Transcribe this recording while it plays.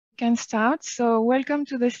can start. So welcome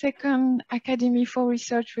to the second Academy4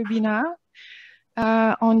 research webinar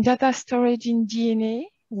on data storage in DNA,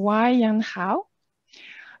 why and how.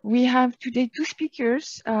 We have today two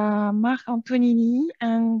speakers, Marc Antonini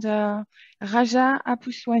and Raja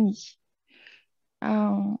APPUSWAMY.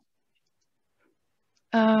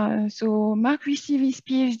 So Marc received his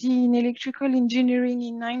PhD in electrical engineering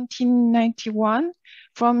in 1991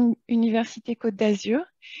 from Université Côte d'Azur.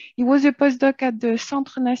 He was a postdoc at the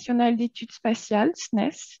Centre National d'Études Spatiales,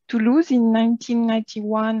 CNES, Toulouse in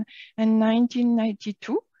 1991 and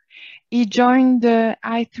 1992. He joined the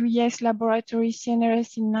I3S laboratory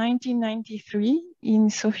CNRS in 1993 in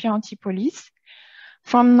Sophia Antipolis.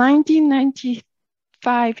 From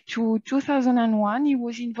 1995 to 2001, he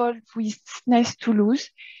was involved with SNES Toulouse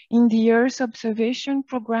in the Earth observation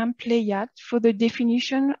program Pléiades for the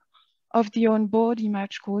definition of the onboard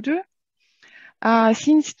image coder.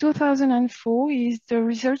 Since 2004, he is the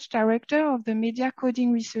research director of the media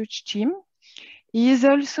coding research team. He is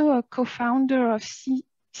also a co-founder of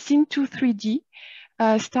Sin2-3D,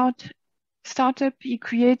 a startup he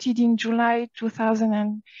created in July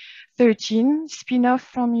 2013, spin-off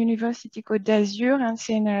from Université Côte d'Azur and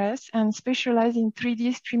CNRS, and specialized in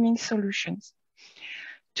 3D streaming solutions.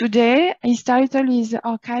 Today, his title is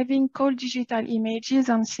Archiving Cold Digital Images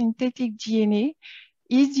on Synthetic DNA.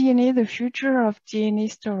 Is DNA the future of DNA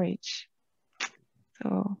storage?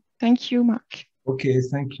 So, thank you, Marc. Okay,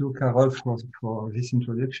 thank you, Carol, for this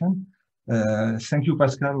introduction. Thank you,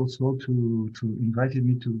 Pascal, also to inviting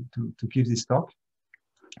me to give this talk.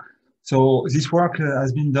 So this work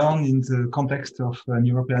has been done in the context of an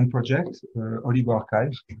European project,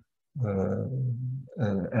 OligoArchive,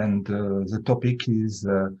 and the topic is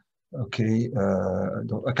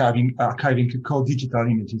archiving cold digital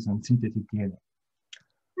images on synthetic DNA.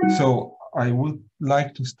 So I would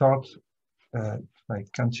like to start, if I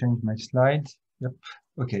can change my slides. Yep.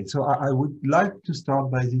 Okay, so I would like to start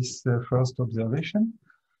by this first observation,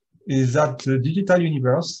 is that the digital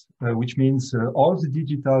universe, which means all the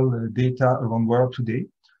digital data around the world today,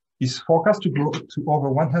 is forecast to grow to over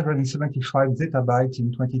 175 zettabytes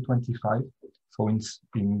in 2025. So in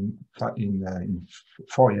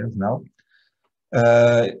 4 years now.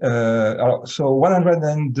 So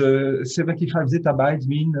 175 zettabytes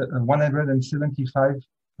mean 175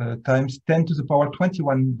 times 10 to the power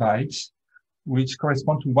 21 bytes, which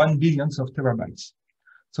correspond to 1 billion of terabytes.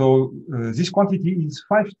 So this quantity is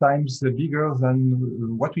 5 times bigger than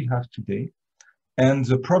what we have today. And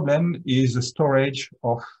the problem is the storage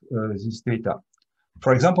of this data.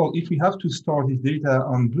 For example, if we have to store this data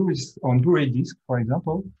on Blu-ray disc, for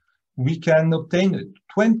example, we can obtain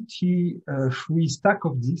 23 stack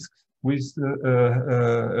of disks with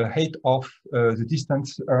a height of the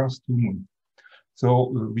distance Earth to Moon.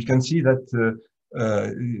 So we can see that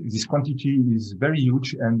this quantity is very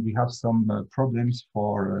huge, and we have some problems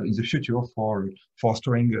for in the future for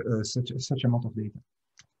storing such amount of data.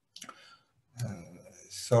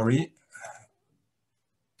 Sorry.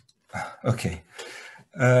 Okay.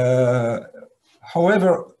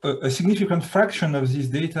 However, a significant fraction of this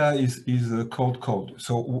data is cold code.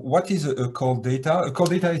 So what is a cold data? A cold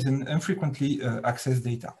data is an infrequently accessed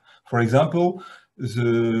data. For example,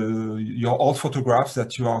 your old photographs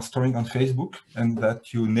that you are storing on Facebook and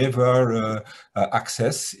that you never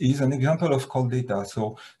access is an example of cold data.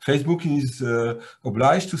 So Facebook is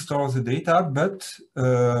obliged to store the data, but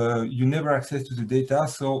you never access to the data.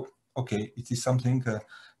 So, okay, it is something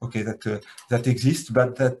okay, that exists,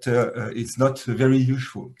 but that it's not very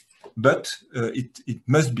useful. But it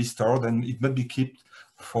must be stored and it must be kept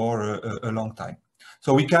for a long time.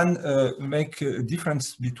 So we can make a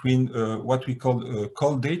difference between what we call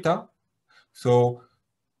cold data. So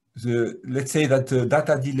let's say that the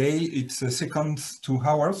data delay, it's seconds to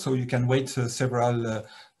hours. So you can wait several,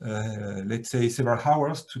 let's say several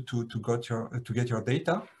hours to get your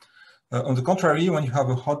data. On the contrary, when you have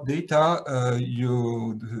a hot data,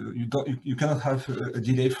 you cannot have a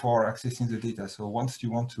delay for accessing the data. So once you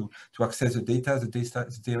want to access the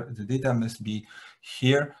data must be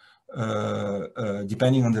here,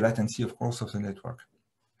 depending on the latency, of course, of the network.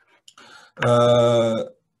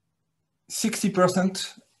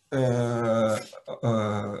 60%.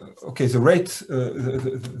 Okay, the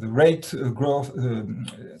rate of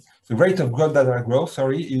growth data growth,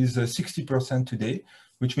 sorry, is 60% today,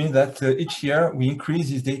 which means that each year we increase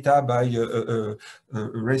this data by a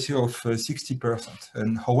ratio of 60%.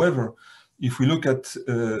 And however, if we look at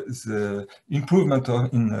the improvement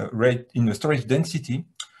in the storage density,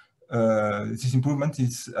 this improvement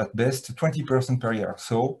is at best 20% per year.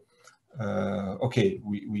 So okay,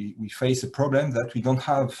 we face a problem that we don't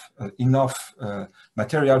have enough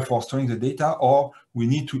material for storing the data, or we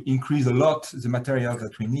need to increase a lot the material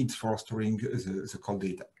that we need for storing the cold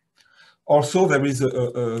data. Also, there is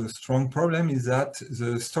a strong problem is that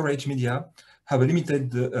the storage media have a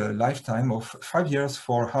limited lifetime of 5 years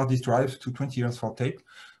for hard disk drive to 20 years for tape,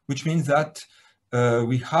 which means that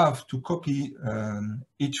we have to copy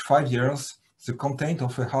each 5 years the content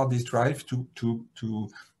of a hard disk drive to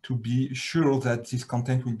be sure that this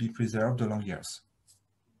content will be preserved along years.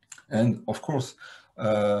 And of course,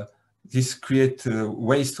 this creates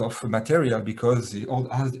waste of material because the old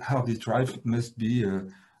hard disk drive must be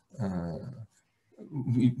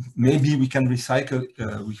maybe we can recycle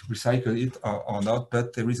it or not,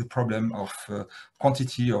 but there is a problem of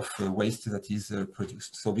quantity of waste that is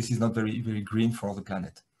produced. So this is not very green for the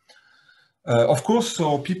planet. Of course,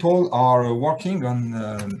 so people are working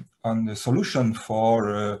on a solution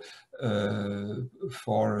for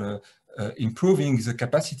improving the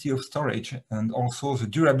capacity of storage and also the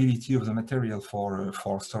durability of the material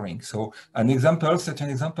for storing. So such an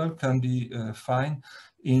example can be found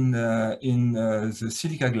in the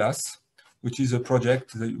silica glass, which is a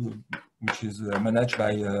project which is managed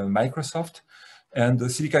by Microsoft. And the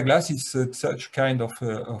silica glass is such kind of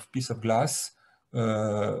piece of glass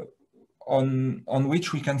on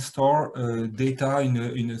which we can store data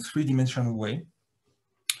in a three-dimensional way.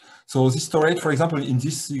 So this storage, for example, in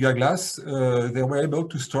this silica glass, they were able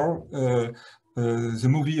to store the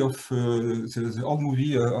movie of the old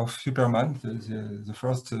movie of Superman, the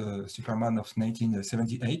first Superman of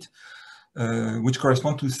 1978, which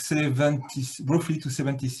correspond to roughly to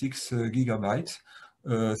 76 gigabytes.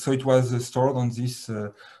 So it was stored on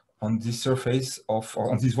this surface of,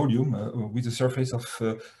 or on this volume with a surface of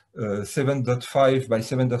 7.5 by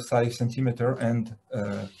 7.5 centimeter and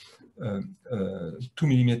 2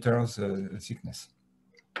 millimeters thickness.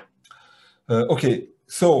 Okay,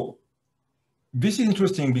 so this is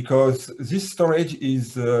interesting because this storage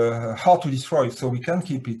is hard to destroy, so we can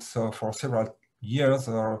keep it for several years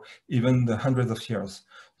or even hundreds of years.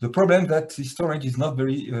 The problem that this storage is not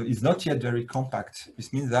yet very compact.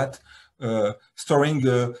 This means that storing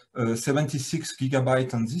 76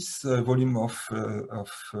 gigabytes on this volume of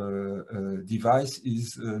device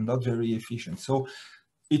is not very efficient. So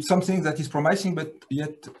it's something that is promising, but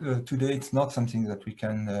yet today it's not something that we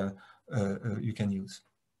can you can use.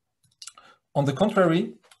 On the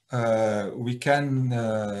contrary, we can.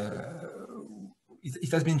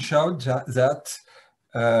 It has been shown that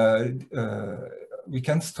we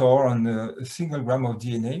can store on a single gram of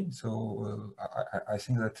DNA. So I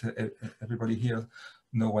think that everybody here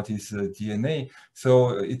know what is DNA.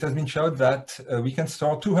 So it has been shown that we can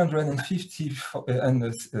store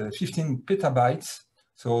 215 petabytes,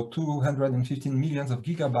 so 215 millions of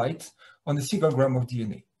gigabytes on a single gram of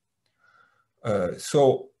DNA.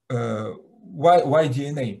 Why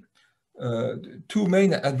DNA? Two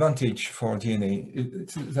main advantage for DNA.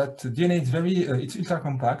 It's that DNA is it's ultra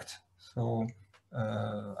compact. So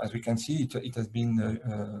as we can see, it has been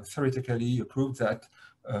theoretically proved that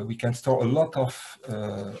we can store a lot of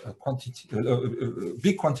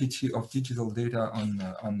big quantity of digital data on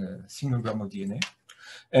a single gram of DNA.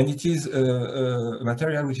 And it is a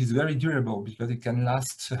material which is very durable because it can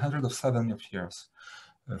last hundreds of thousands of years.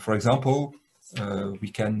 For example, we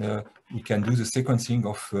can do the sequencing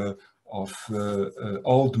of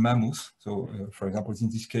old mammoths. So, for example, in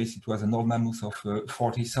this case, it was an old mammoth of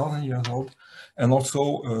 40,000 years old, and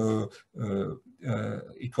also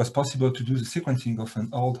it was possible to do the sequencing of an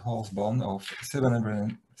old horse bone of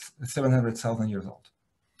 700,000 years old.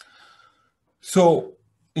 So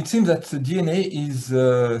it seems that the DNA is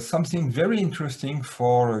something very interesting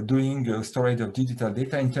for doing storage of digital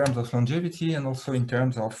data in terms of longevity and also in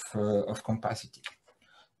terms of capacity.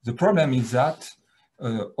 The problem is that,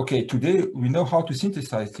 okay, today we know how to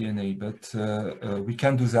synthesize DNA, but we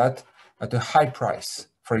can do that at a high price.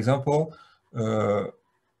 For example,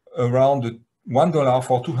 around $1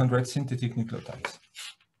 for 200 synthetic nucleotides.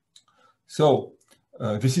 So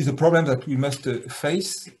this is a problem that we must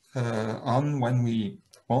face when we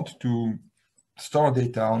want to store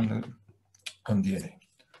data on DNA.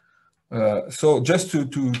 So just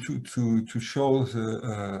to show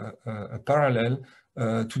a parallel,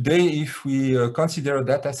 today, if we consider a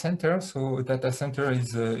data center, so a data center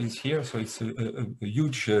is here, so it's a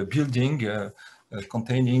huge building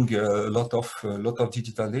containing a lot of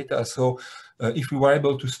digital data. So if we were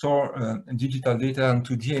able to store digital data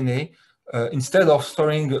onto DNA, instead of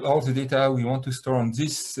storing all the data we want to store on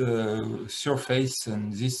this surface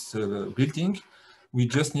and this building, we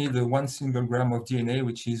just need 1 single gram of DNA,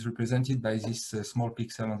 which is represented by this small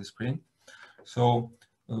pixel on the screen. So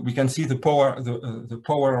we can see the power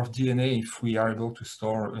of DNA if we are able to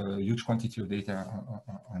store a huge quantity of data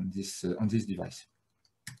on this device.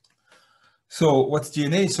 So what's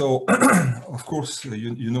DNA? So of course,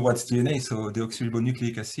 you know what's DNA. So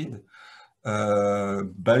deoxyribonucleic acid,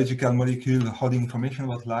 biological molecule holding information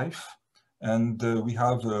about life. And we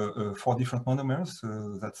have 4 different monomers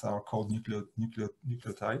that are called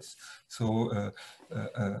nucleotides. So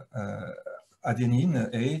adenine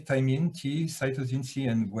A, thymine T, cytosine C,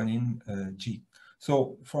 and guanine G.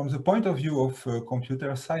 So from the point of view of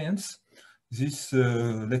computer science, this,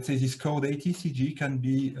 let's say this code ATCG can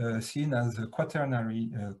be seen as a quaternary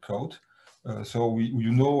code. So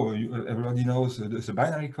everybody knows the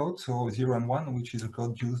binary code, so 0 and 1, which is a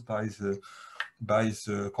code used by the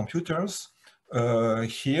computers.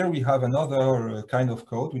 Here we have another kind of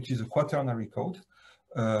code, which is a quaternary code,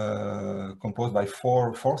 composed by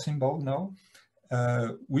four symbols now,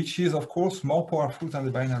 which is of course more powerful than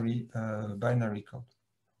the binary code.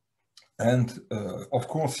 And of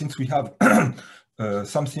course, since we have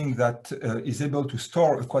something that is able to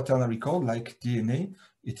store a quaternary code like DNA,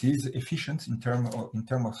 it is efficient in terms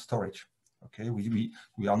of storage. Okay, we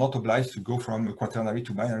are not obliged to go from a quaternary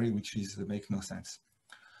to binary, which makes no sense.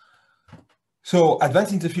 So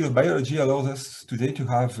advancing the field of biology allows us today to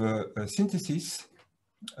have a synthesis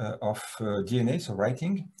of DNA, so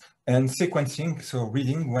writing, and sequencing, so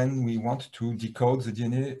reading when we want to decode the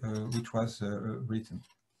DNA which was written.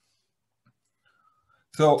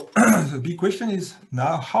 So the big question is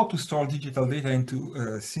now how to store digital data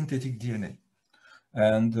into synthetic DNA.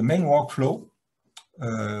 And the main workflow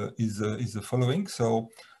is the following. So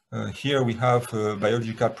here we have a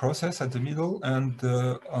biological process at the middle, and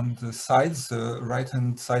on the sides,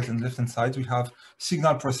 right-hand side and left-hand side, we have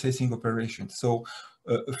signal processing operations. So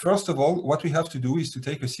first of all, what we have to do is to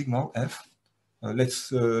take a signal F. Let's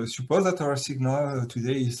suppose that our signal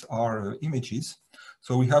today is our images.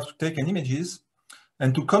 So we have to take an images,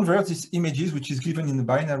 and to convert these images, which is given in the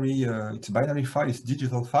binary, it's a binary file, it's a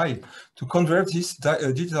digital file, to convert this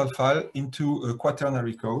digital file into a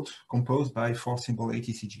quaternary code composed by 4 symbol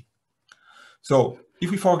ATCG. So if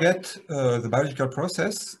we forget the biological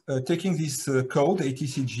process, taking this code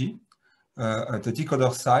ATCG at the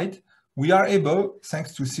decoder side, we are able,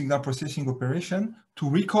 thanks to signal processing operation, to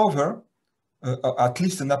recover at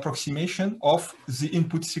least an approximation of the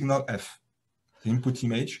input signal F, the input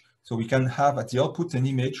image. So we can have at the output an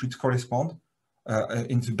image which corresponds,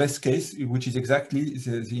 in the best case, which is exactly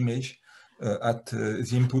the image at the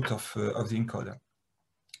input of the encoder.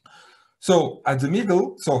 So at the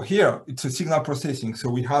middle, so here it's a signal processing.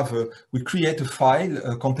 So we create a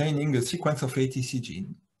file containing a sequence of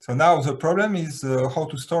ATCG. So now the problem is how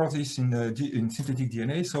to store this in synthetic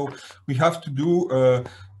DNA. So we have to do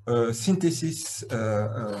synthesis.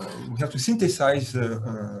 We have to synthesize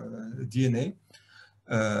DNA.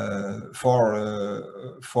 For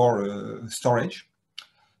storage,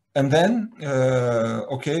 and then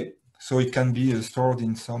okay, so it can be stored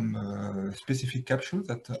in some specific capsule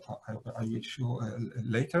that I will show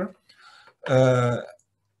later.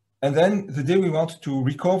 And then the day we want to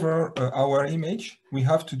recover our image, we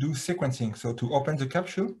have to do sequencing. So to open the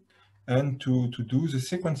capsule and to do the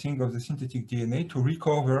sequencing of the synthetic DNA to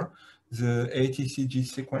recover the ATCG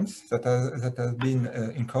sequence that has been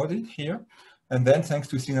encoded here. And then, thanks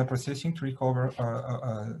to signal processing, to recover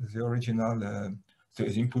the original the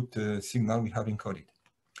input signal we have encoded.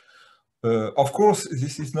 Of course,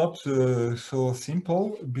 this is not so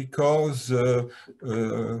simple because,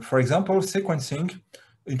 for example, sequencing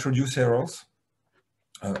introduces errors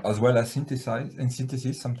as well as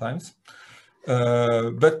synthesis sometimes.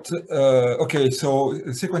 Okay, so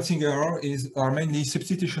sequencing errors are mainly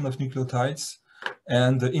substitution of nucleotides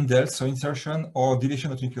and indels, so insertion or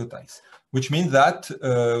deletion of nucleotides, which means that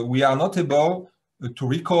we are not able to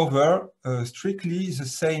recover strictly the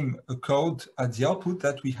same code at the output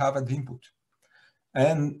that we have at the input.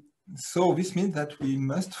 And so this means that we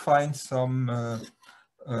must find some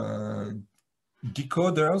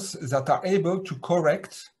decoders that are able to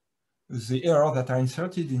correct the errors that are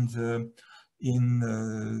inserted in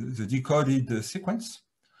the decoded sequence,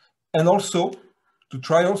 and also to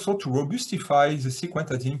try also to robustify the sequence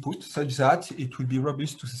at the input such that it will be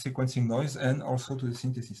robust to the sequencing noise and also to the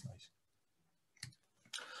synthesis noise.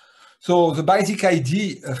 So the basic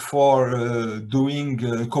idea for doing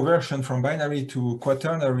conversion from binary to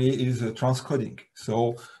quaternary is transcoding.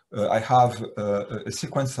 So I have a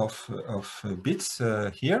sequence of bits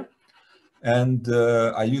here, and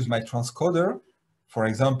I use my transcoder. For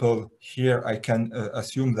example, here I can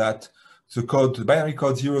assume that the code, the binary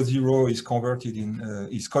code 00 is converted in,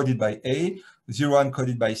 is coded by A, 01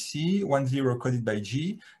 coded by C, 10 coded by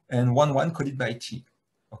G, and 11 coded by T.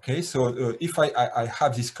 Okay, so if I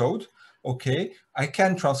have this code, okay, I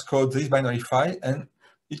can transcode this binary file, and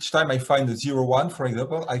each time I find a 01, for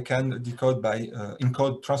example, I can decode by,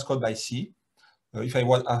 transcode by C. If I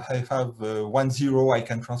have 10, I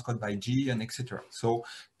can transcode by G, and etc. So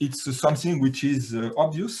it's something which is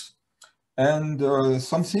obvious, and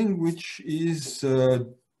something which is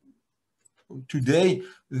today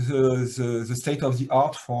the state of the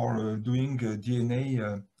art for doing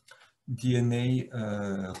DNA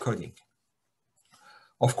coding.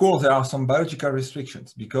 Of course, there are some biological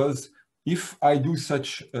restrictions, because if I do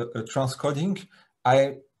such a transcoding,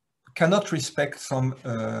 I cannot respect some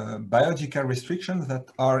biological restrictions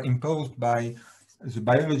that are imposed by the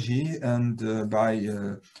biology and by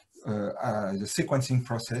the sequencing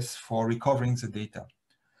process for recovering the data.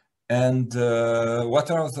 And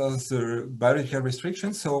what are those biological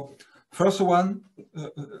restrictions? So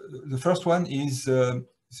the first one is the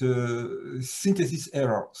synthesis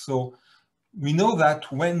error. So we know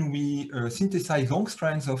that when we synthesize long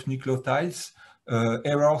strands of nucleotides,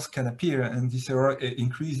 errors can appear, and this error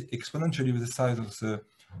increase exponentially with the size of the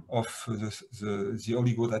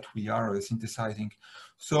oligo that we are synthesizing.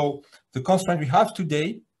 So the constraint we have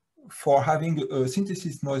today for having a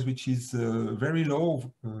synthesis noise which is very low,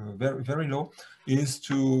 very low, is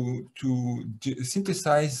to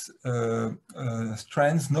synthesize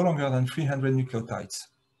strands no longer than 300 nucleotides.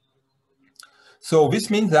 So this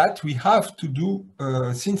means that we have to do,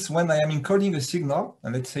 since when I am encoding a signal,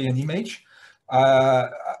 let's say an image,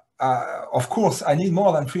 of course, I need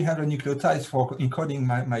more than 300 nucleotides for encoding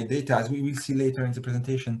my data, as we will see later in the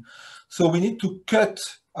presentation. So we need to cut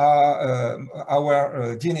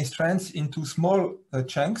our DNA strands into small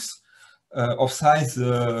chunks of size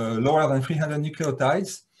lower than 300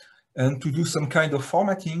 nucleotides, and to do some kind of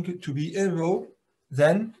formatting to be able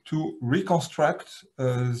then to reconstruct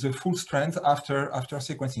the full strands after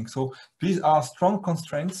sequencing. So these are strong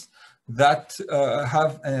constraints that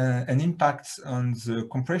have an impact on the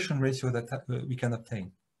compression ratio that we can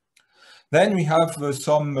obtain. Then we have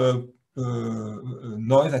some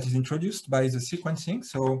noise that is introduced by the sequencing.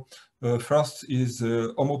 So first is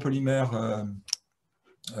homopolymer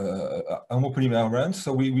runs.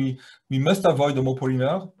 So we must avoid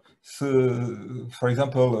homopolymer. So, for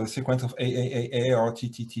example, a sequence of AAAA or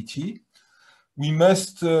TTTT. We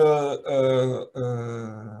must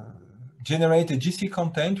generate a GC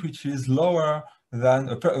content which is lower than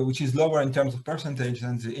in terms of percentage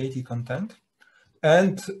than the AT content,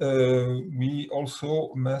 and we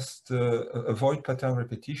also must avoid pattern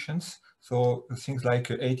repetitions. So things like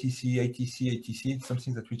ATC, ATC, ATC, it's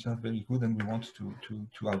something that which is not very good, and we want to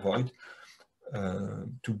avoid.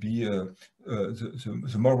 To be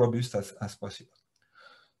the more robust as possible.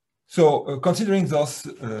 So considering those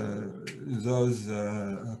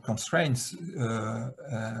constraints,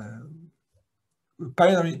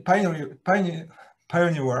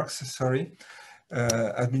 pioneer works,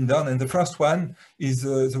 have been done, and the first one is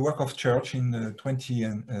the work of Church in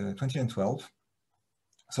 2012.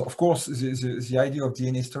 So of course, the idea of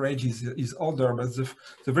DNA storage is older, but the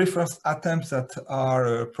very first attempts that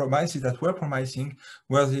were promising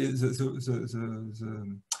were the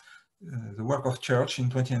work of Church in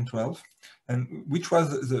 2012, and which was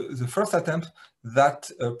the first attempt that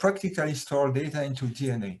practically stored data into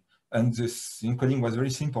DNA. And this encoding was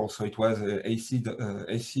very simple. So it was AC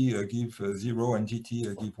give 0 and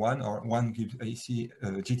GT give 1, or 1 give AC,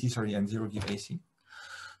 GT, sorry, and 0 give AC.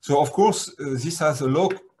 So of course, this has a low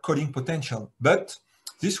coding potential, but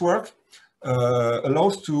this work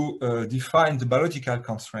allows to define the biological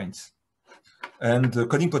constraints. And the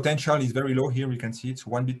coding potential is very low here. We can see it's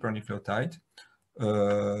 1 bit per nucleotide.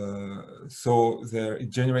 So it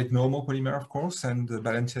generates no homopolymer, of course, and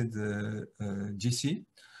balanced GC.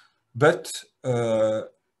 But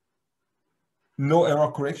no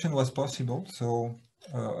error correction was possible. So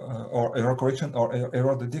or error correction or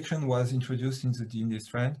error detection was introduced in the DNA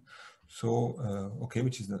strand. So okay,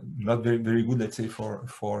 which is not very good, let's say,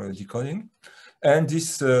 for decoding. And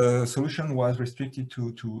this solution was restricted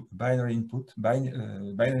to binary input.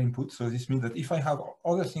 So this means that if I have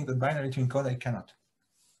other things than binary to encode, I cannot.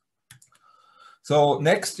 So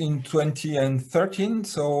next in 2013,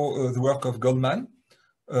 so the work of Goldman.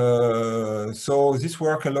 So this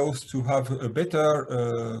work allows to have a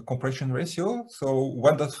better compression ratio. So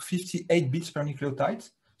 1.58 bits per nucleotide.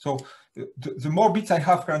 So the more bits I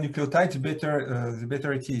have per nucleotide, the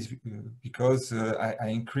better it is, because I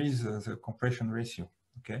increase the compression ratio.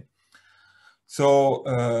 Okay. So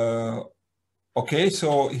Okay,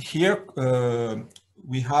 so here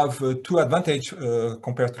we have two advantages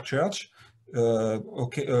compared to church. There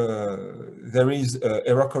is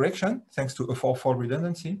error correction thanks to a four-fold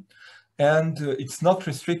redundancy, and it's not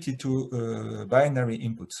restricted to binary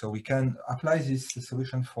input. So we can apply this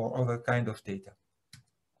solution for other kind of data.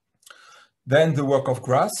 Then the work of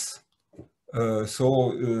GRASS.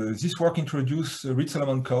 This work introduced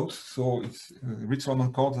Reed-Solomon codes. So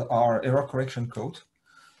Reed-Solomon codes are error correction code,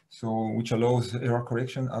 which allows error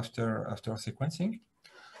correction after sequencing.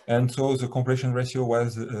 And so the compression ratio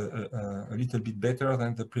was a little bit better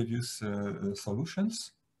than the previous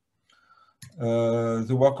solutions.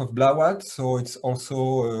 The work of Blawat, so it's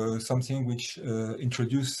also something which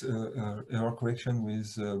introduced error correction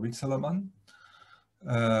with Reed-Solomon.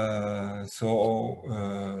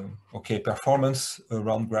 Performance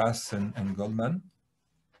around GRASS and Goldman.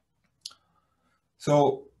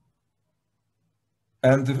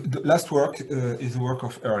 And the last work is the work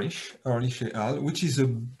of Ehrlich et al., which is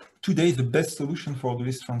today the best solution for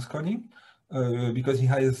Lewis transcoding because he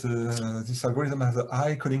has this algorithm has a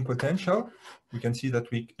high coding potential. We can see that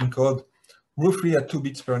we encode roughly at 2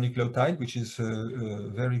 bits per nucleotide, which is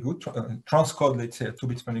very good. Transcode, let's say, at 2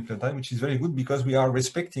 bits per nucleotide, which is very good because we are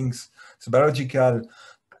respecting the biological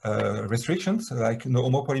restrictions like no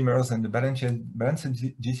homopolymers and the balanced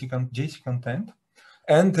GC content.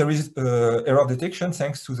 And there is error detection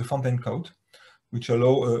thanks to the Fontaine code, which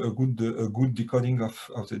allow a good decoding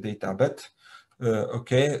of the data. But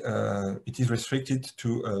it is restricted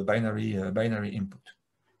to binary input.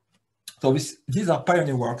 So these are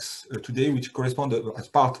pioneer works today, which correspond as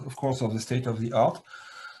part, of course, of the state of the art.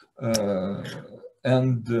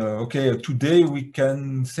 Today we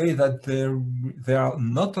can say that there are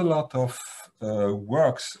not a lot of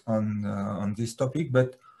works on this topic,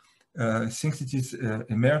 but since it is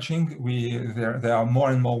emerging, there are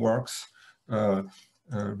more and more works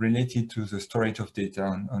related to the storage of data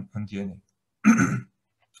on DNA.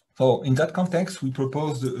 So in that context, we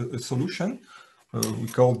proposed a solution we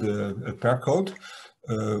call the pair code,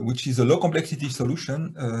 which is a low complexity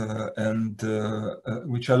solution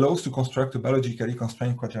which allows to construct a biologically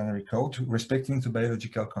constrained quaternary code respecting the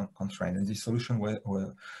biological constraint. And this solution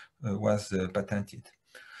was patented.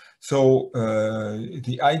 So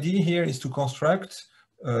the idea here is to construct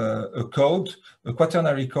a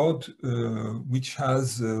quaternary code, which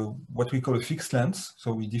has what we call a fixed length.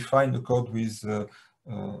 So we define a code with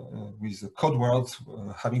code words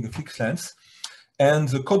having a fixed length. And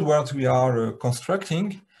the code words we are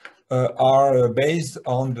constructing are based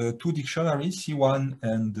on the two dictionaries, C1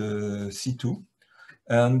 and C2.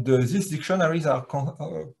 And these dictionaries are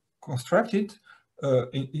constructed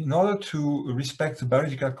in order to respect the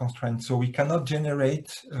biological constraints. So we cannot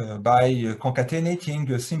generate, by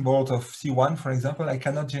concatenating symbols of C1, for example, I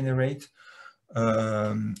cannot generate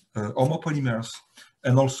homopolymers.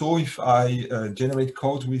 And also if I generate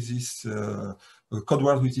code with this code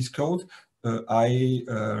word with this code, I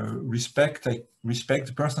respect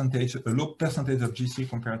the percentage, a low percentage of GC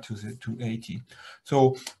compared to 80.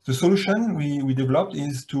 So the solution we developed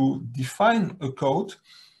is to define a code,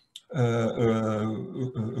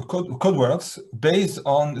 code words based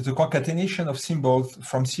on the concatenation of symbols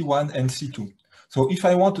from C1 and C2. So if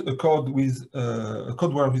I want a code with a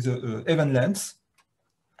code word with an even length,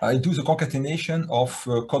 I do the concatenation of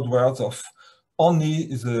code words of only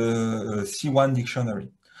the C1 dictionary.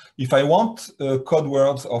 If I want code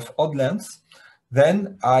words of odd length,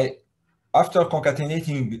 then after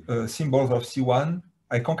concatenating symbols of C1,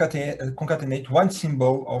 I concatenate one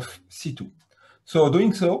symbol of C2. So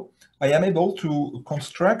doing so, I am able to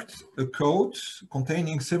construct a code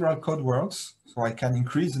containing several code words. So I can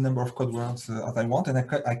increase the number of code words as I want, and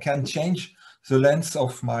I can change the length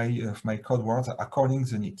of my code words according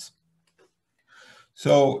to the needs.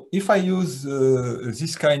 So if I use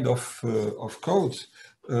this kind of code,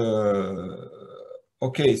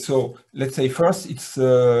 okay, so let's say first it's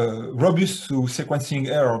robust to sequencing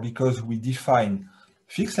error because we define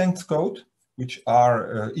fixed length code, which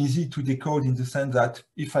are easy to decode in the sense that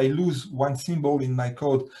if I lose one symbol in my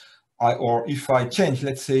code, or if I change,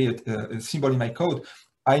 let's say, a symbol in my code,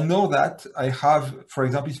 I know that I have, for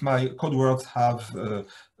example, if my code words have,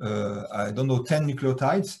 I don't know, 10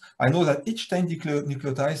 nucleotides, I know that each 10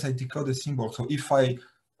 nucleotides, I decode a symbol. So if I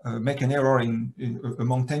make an error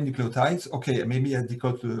among 10 nucleotides, okay, maybe I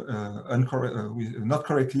decode not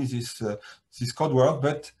correctly this code word,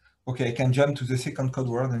 but okay, I can jump to the second code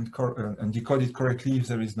word and decode it correctly if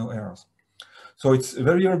there is no errors. So it's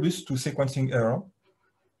very robust to sequencing error.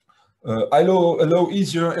 allow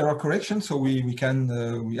easier error correction, so we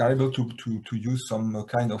are able to use some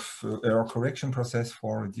kind of error correction process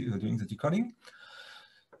for doing the decoding,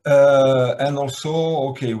 and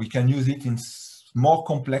also we can use it in more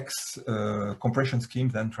complex compression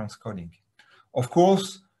schemes than transcoding. Of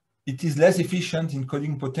course, it is less efficient in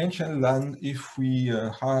coding potential than if we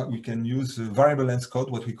can use variable length code,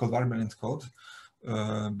 what we call variable length code,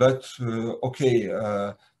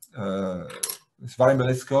 this variable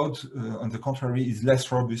length code, on the contrary, is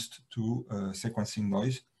less robust to sequencing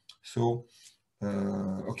noise. So,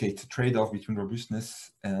 it's a trade-off between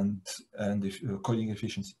robustness and coding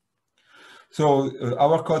efficiency. So,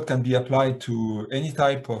 our code can be applied to any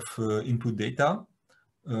type of input data,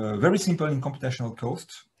 very simple in computational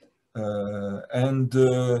cost, and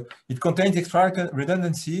it contains extra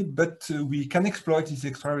redundancy, but we can exploit this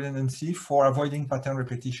extra redundancy for avoiding pattern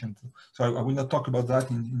repetition. So I will not talk about that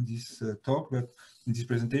in this talk, but in this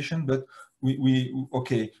presentation. But we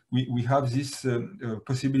have this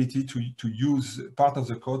possibility to use part of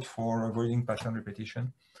the code for avoiding pattern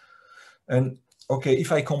repetition. And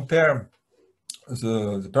if I compare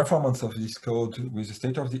the performance of this code with the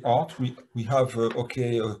state of the art, we have a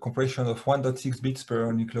compression of 1.6 bits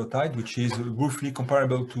per nucleotide, which is roughly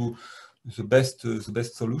comparable to the best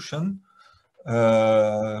solution.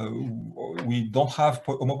 We don't have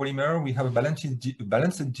homopolymer. We have a balanced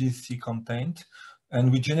GC content,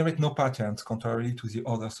 and we generate no patterns, contrary to the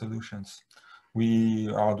other solutions. We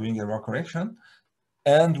are doing error correction,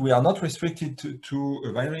 and we are not restricted to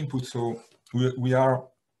binary input. So we are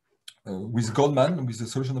with Goldman, with the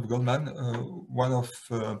solution of Goldman, one of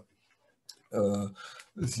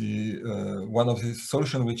the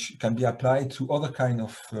solution which can be applied to other kind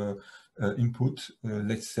of input.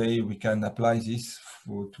 Let's say we can apply this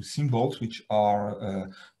to symbols which are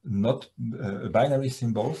not binary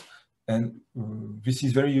symbols, and this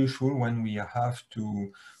is very useful when we have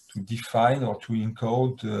to define or to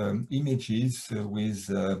encode images with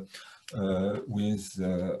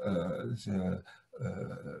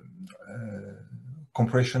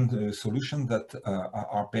compression solution that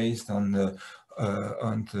are based on the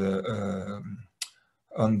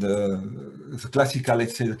classical,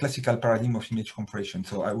 let's say, the classical paradigm of image compression.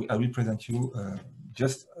 So I will present you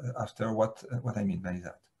just after what I mean by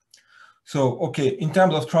that. So in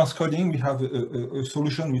terms of transcoding, we have a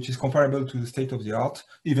solution which is comparable to the state of the art,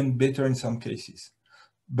 even better in some cases.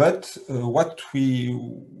 But what we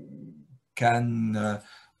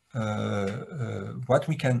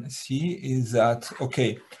can see is that,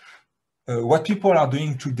 what people are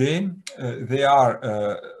doing today, they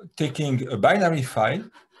are taking a binary file,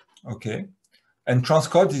 and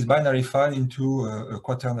transcode this binary file into a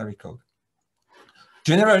quaternary code.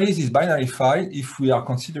 Generally, this binary file, if we are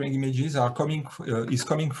considering images, is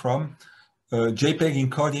coming from JPEG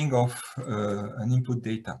encoding of an input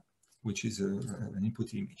data, which is an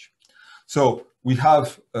input image. So we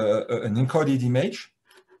have an encoded image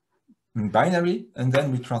in binary, and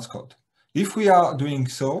then we transcode. If we are doing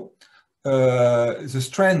so, the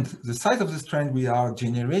size of the strand we are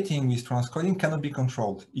generating with transcoding cannot be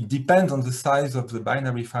controlled. It depends on the size of the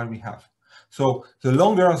binary file we have. So the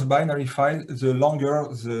longer the binary file, the longer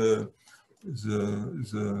the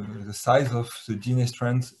size of the DNA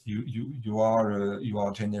strands you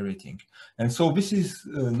are generating. And so this is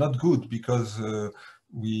not good, because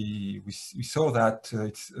we saw that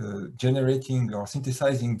it's generating or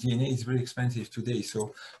synthesizing DNA is very expensive today.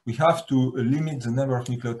 So we have to limit the number of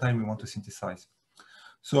nucleotides we want to synthesize.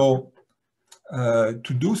 So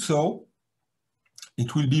to do so,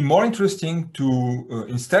 it will be more interesting to,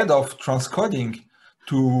 instead of transcoding,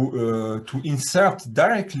 to insert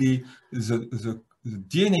directly the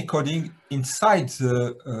DNA coding inside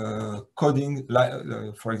the coding,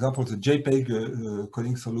 for example, the JPEG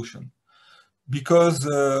coding solution. Because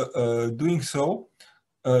doing so,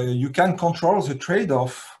 you can control the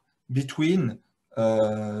trade-off between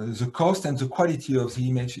the cost and the quality of the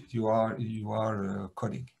image you are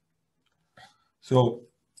coding. So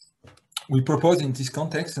we propose in this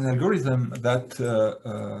context an algorithm that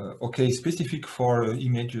is specific for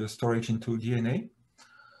image storage into DNA,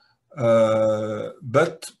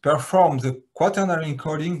 but performs the quaternary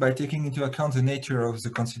encoding by taking into account the nature of the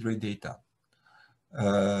considered data.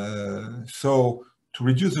 So to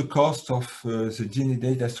reduce the cost of the DNA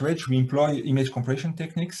data storage, we employ image compression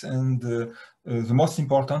techniques, and the most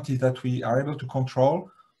important is that we are able to control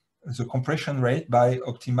the compression rate by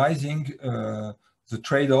optimizing the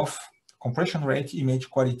trade-off compression rate, image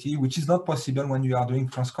quality, which is not possible when you are doing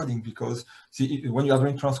transcoding, because when you are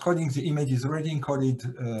doing transcoding, the image is already encoded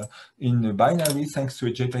in binary thanks to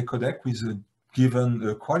a JPEG codec with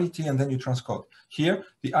given quality, and then you transcode. Here,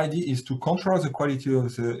 the idea is to control the quality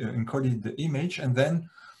of the encoded image, and then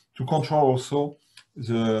to control also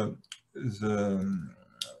the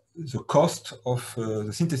cost of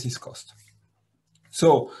the synthesis cost.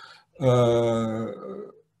 So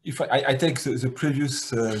if I take the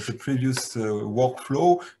previous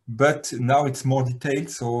workflow, but now it's more detailed.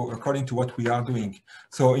 So according to what we are doing,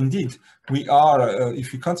 so indeed we are,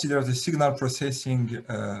 if you consider the signal processing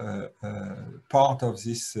part of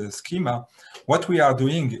this schema, what we are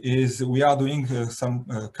doing is we are doing some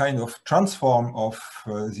kind of transform of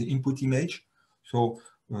the input image. So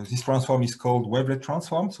this transform is called wavelet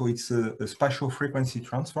transform. So it's a spatial frequency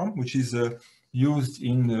transform, which is used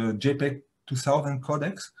in JPEG 2000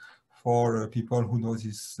 codecs for people who know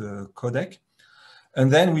this codec.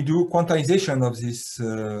 And then we do quantization of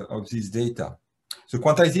this data. The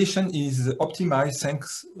quantization is optimized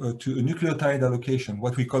thanks to a nucleotide allocation.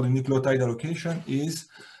 What we call a nucleotide allocation is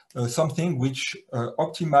something which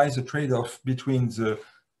optimizes the trade-off between the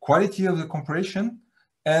quality of the compression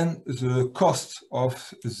and the cost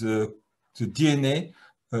of the DNA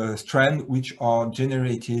strand which are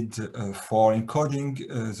generated for encoding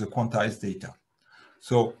the quantized data.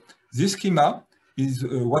 So this schema is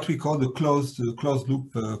what we call the closed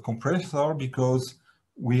loop compressor, because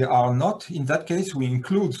we are not, in that case, we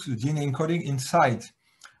include the DNA encoding inside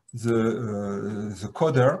the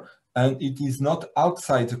coder, and it is not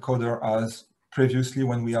outside the coder as previously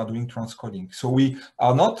when we are doing transcoding. So we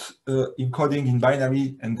are not encoding in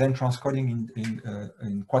binary and then transcoding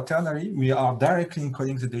in quaternary. We are directly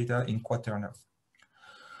encoding the data in quaternary.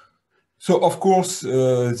 So of course,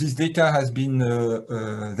 this data has been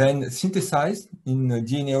then synthesized in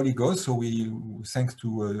DNA oligos. So we, thanks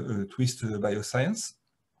to Twist Bioscience,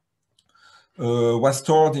 was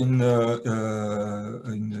stored in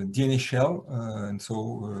DNA shell, and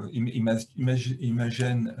so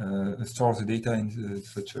Imagen stores the data in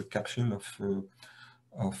such a capsule of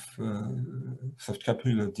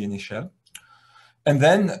DNA shell. And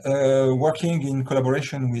then, working in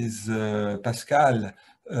collaboration with Pascal,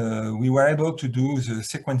 we were able to do the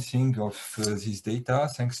sequencing of this data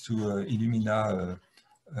thanks to Illumina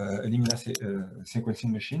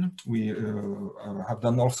sequencing machine. We have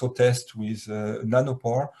done also tests with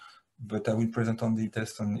nanopore, but I will present on the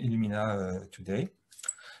test on Illumina today.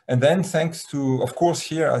 And then thanks to, of course,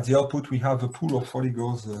 here at the output, we have a pool of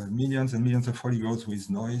oligos, millions and millions of oligos with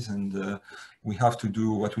noise, and we have to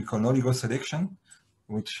do what we call oligo selection,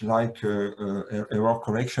 which like error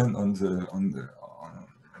correction on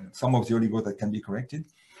some of the oligos that can be corrected.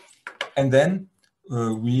 And then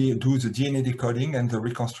we do the DNA decoding and the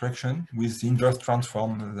reconstruction with the inverse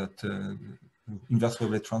transform, that inverse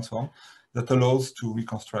wavelet transform, that allows to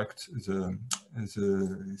reconstruct the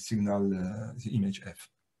signal, the image F.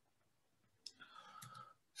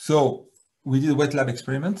 So we did a wet lab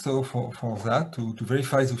experiment. So for that, to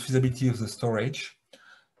verify the feasibility of the storage,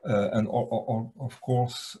 and of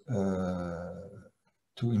course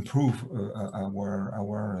to improve our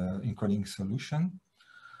encoding solution.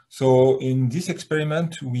 So in this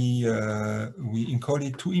experiment, we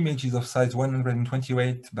encoded two images of size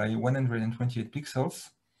 128 by 128 pixels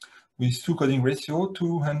with two coding ratio,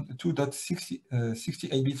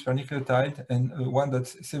 2.68 bits per nucleotide and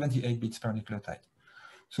 1.78 bits per nucleotide.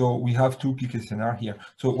 So we have two PKSNR here.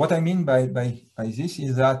 So what I mean by this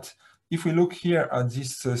is that if we look here at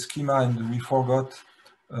this schema and we forgot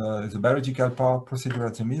the biological part procedure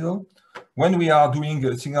at the middle, when we are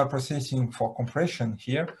doing signal processing for compression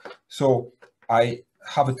here, so I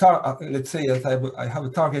have a let's say that I have a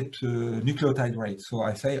target nucleotide rate. So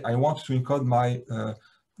I say I want to encode my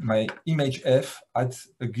image F at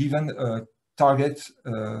a given target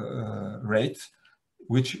rate,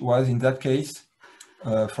 which was in that case,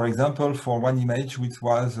 for example, for one image, which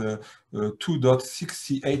was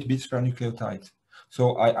 2.68 bits per nucleotide.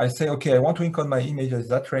 So I say, okay, I want to encode my image at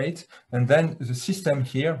that rate, and then the system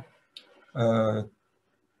here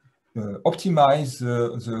optimize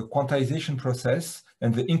the quantization process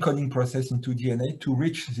and the encoding process into DNA to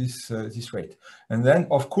reach this rate. And then,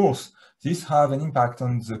 of course, this have an impact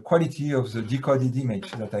on the quality of the decoded image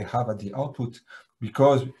that I have at the output,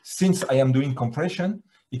 because since I am doing compression,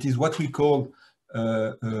 it is what we call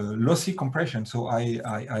lossy compression. So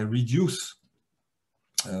I reduce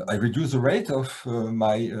the rate of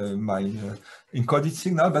my encoded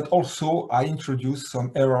signal, but also I introduce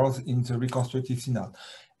some errors in the reconstructive signal.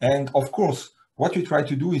 And of course, what we try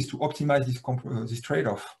to do is to optimize this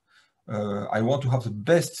trade-off. I want to have the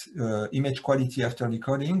best image quality after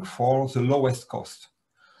decoding for the lowest cost.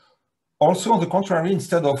 Also, on the contrary,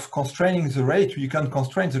 instead of constraining the rate, you can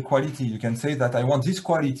constrain the quality. You can say that I want this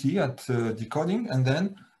quality at decoding, and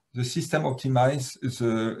then the system optimize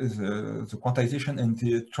the quantization and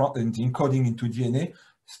the encoding into DNA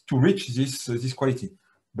to reach this quality.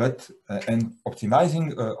 But and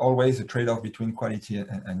optimizing always a trade-off between quality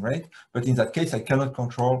and rate. But in that case, I cannot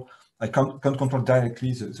control. I can't control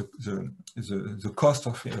directly the cost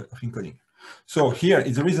of encoding. So here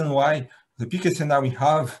is the reason why the PKSNR we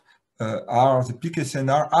have are the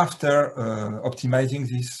PKSNR after optimizing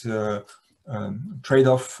this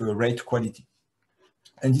trade-off rate quality.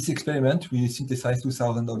 And this experiment, we synthesized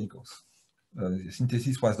 2,000 oligos. The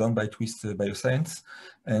synthesis was done by Twist Bioscience,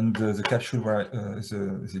 and the capsule were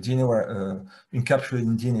the DNA were encapsulated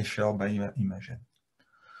in DNA shell by Imagen.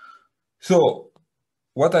 So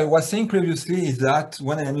what I was saying previously is that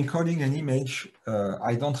when I'm encoding an image,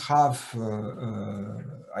 I don't have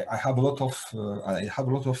I have a lot of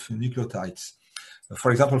nucleotides.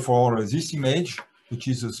 For example, for this image, which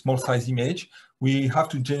is a small size image, we have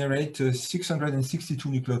to generate 662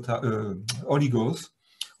 oligos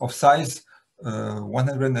of size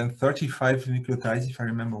 135 nucleotides, if I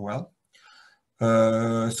remember well.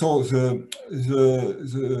 So the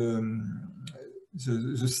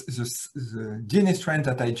DNA strand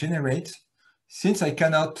that I generate, since I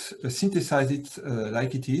cannot synthesize it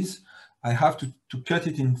like it is, I have to cut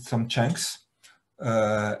it in some chunks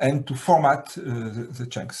and to format the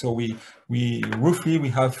chunks. So we roughly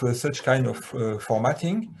have such kind of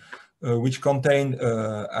formatting, which contain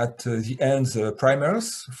at the ends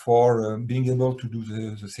primers for being able to do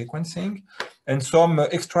the sequencing, and some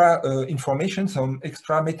extra information, some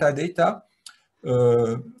extra metadata,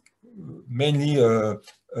 mainly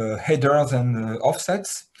headers and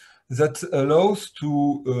offsets, that allows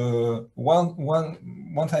to,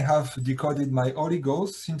 once I have decoded my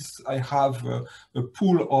oligos, since I have a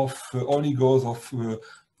pool of oligos of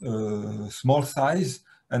small size,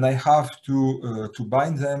 and I have to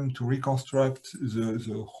bind them to reconstruct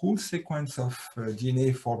the whole sequence of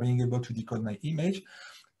DNA for being able to decode my image,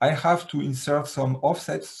 I have to insert some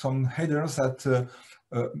offsets, some headers that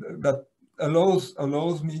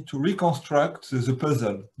allows me to reconstruct the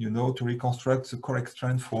puzzle, you know, to reconstruct the correct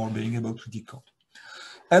strand for being able to decode.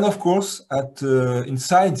 And of course,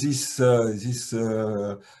 inside this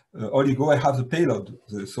oligo, I have the payload,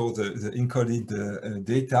 so the encoded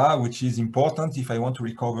data, which is important if I want to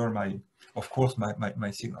recover my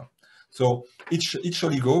signal. So each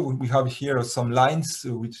oligo, we have here some lines,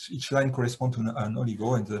 which each line corresponds to an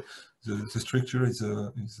oligo, and the structure is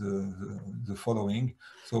the following.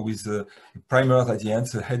 So with the primers at the end,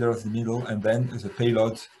 the headers in the middle, and then the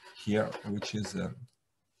payload here, which is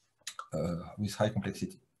with high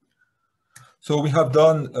complexity. So we have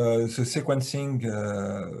done the sequencing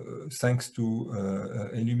thanks to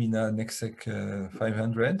Illumina NextSeq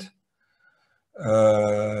 500.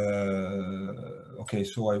 Okay,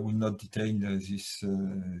 so I will not detail this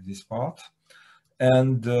part.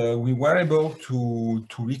 And we were able to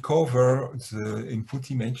recover the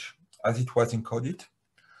input image as it was encoded.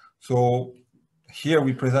 So here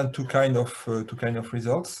we present two kind of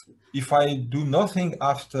results. If I do nothing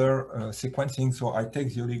after sequencing, so I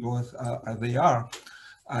take the oligos as they are,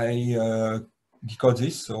 I decode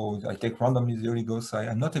this. So I take randomly the oligos. I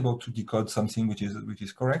am not able to decode something which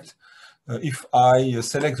is correct. If I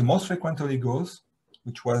select the most frequent oligos,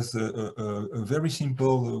 which was a very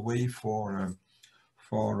simple way for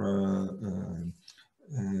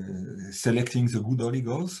selecting the good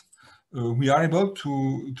oligos, we are able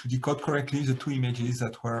to decode correctly the two images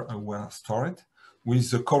that were stored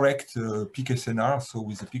with the correct PKSNR, so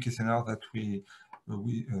with the PKSNR that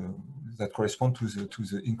that correspond to the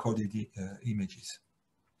encoded images.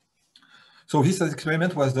 So this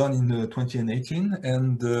experiment was done in 2018,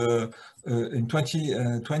 and in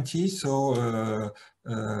 2020, so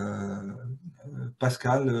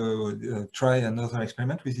Pascal tried another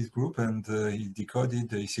experiment with his group, and he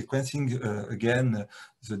decoded, sequencing again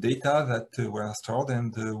the data that were stored,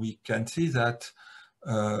 and we can see that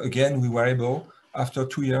again we were able, after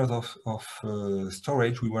 2 years of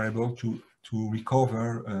storage, we were able to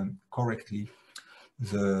recover correctly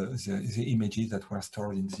the images that were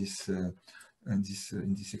stored in this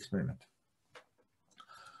experiment.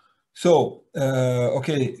 So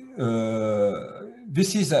okay,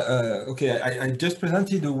 this is okay. I just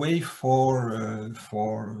presented a way for a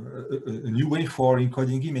new way for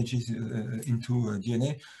encoding images into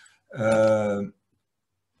DNA,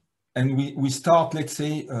 and we start. Let's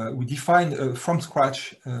say we define from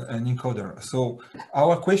scratch an encoder. So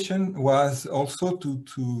our question was also to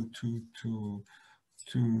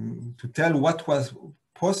tell what was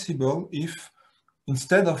possible if,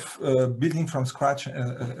 instead of building from scratch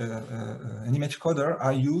an image coder,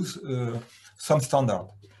 I use some standard.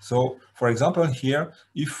 So, for example, here,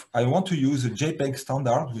 if I want to use a JPEG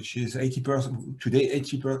standard, which is 80%, today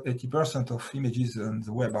 80% of images on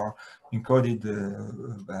the web are encoded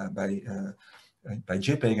by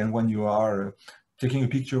JPEG, and when you are taking a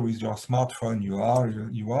picture with your smartphone, you are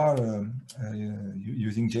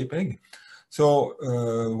using JPEG. So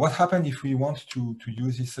what happens if we want to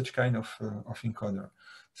use such kind of encoder?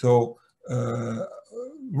 So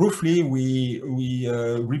roughly we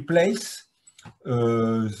replace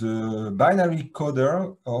the binary coder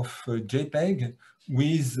of JPEG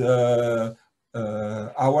with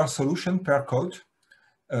our solution per code,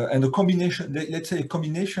 and a combination, let's say a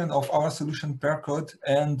combination of our solution per code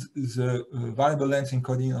and the variable length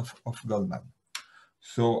encoding of Goldman.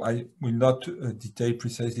 So I will not detail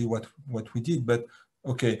precisely what we did, but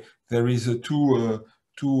okay, there is when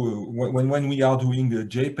we are doing a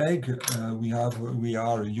JPEG, we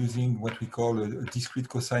are using what we call a discrete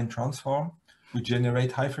cosine transform. We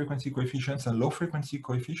generate high frequency coefficients and low frequency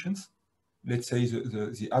coefficients. Let's say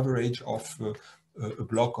the average of a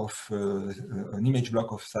block of an image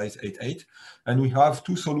block of size 8.8, and we have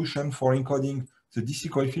two solutions for encoding the DC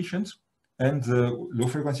coefficients and the low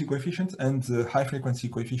frequency coefficient and the high frequency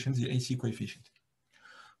coefficient, the AC coefficient.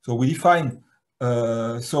 So we define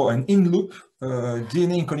an in-loop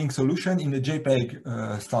DNA encoding solution in a JPEG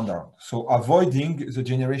standard. So avoiding the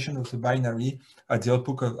generation of the binary at the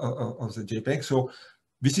output of the JPEG. So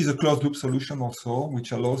this is a closed loop solution also,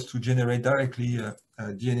 which allows to generate directly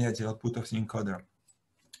DNA at the output of the encoder.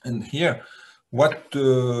 And here, what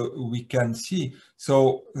we can see,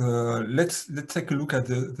 so let's take a look at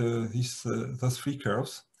those three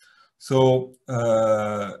curves. So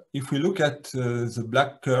if we look at the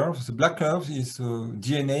black curve is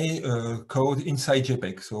DNA code inside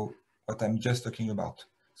JPEG. So what I'm just talking about.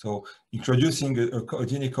 So introducing a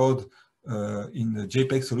DNA code in the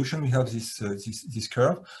JPEG solution, we have this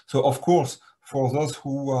curve. So of course, for those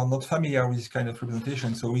who are not familiar with this kind of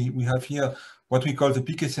representation, so we have here what we call the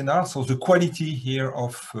PKSNR, so the quality here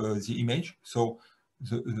of the image. So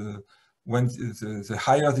when the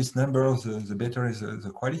higher this number, the better is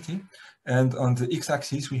the quality. And on the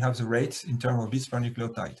x-axis, we have the rates in terms of bits per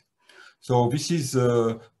nucleotide. So this is,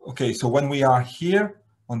 okay, so when we are here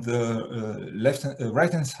on the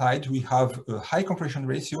right-hand side, we have a high compression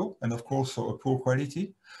ratio and of course a poor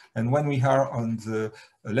quality. And when we are on the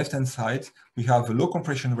left-hand side, we have a low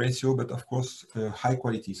compression ratio, but of course high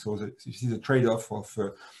quality. So this is a trade-off of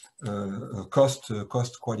cost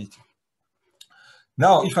quality.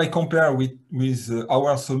 Now, if I compare with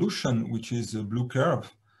our solution, which is a blue curve,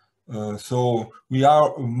 so we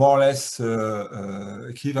are more or less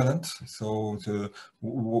equivalent. So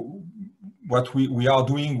what we are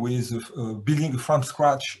doing with building from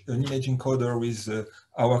scratch an image encoder with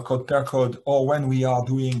our code per code, or when we are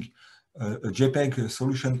doing a JPEG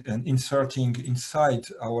solution and inserting inside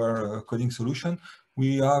our coding solution,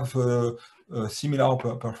 we have similar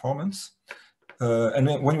performance. And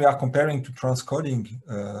when we are comparing to transcoding,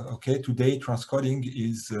 okay, today transcoding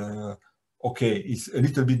is okay, it's a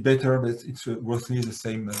little bit better, but it's roughly the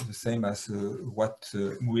same as what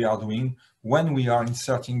we are doing when we are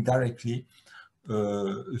inserting directly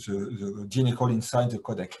the DNA code inside the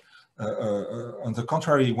codec. On the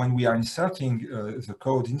contrary, when we are inserting the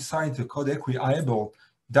code inside the codec, we are able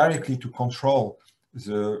directly to control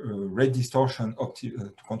the rate distortion,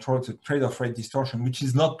 to control the trade-off rate distortion, which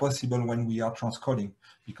is not possible when we are transcoding.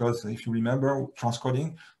 Because if you remember,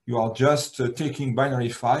 transcoding, you are just taking binary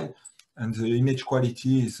file, and the image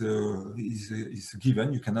quality is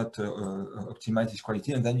given. You cannot optimize this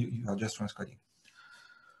quality, and then you are just transcoding.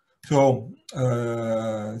 So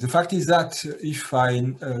the fact is that if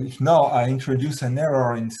now I introduce an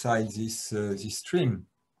error inside this stream,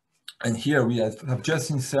 and here we have just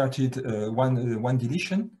inserted one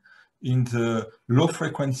deletion in the low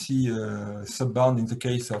frequency subbound in the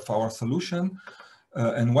case of our solution,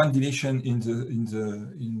 and one deletion in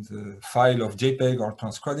the file of JPEG or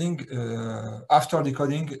transcoding. After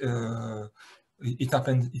decoding, it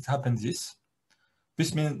happens this.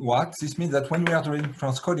 This means what? This means that when we are doing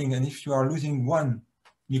transcoding, and if you are losing one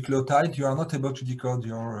nucleotide, you are not able to decode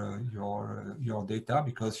your data,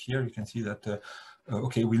 because here you can see that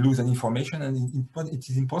okay, we lose an information, and it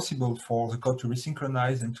is impossible for the code to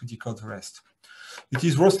resynchronize and to decode the rest. It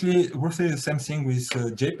is roughly the same thing with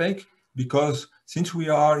JPEG, because since we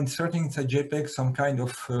are inserting inside JPEG some kind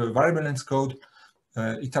of variable length code,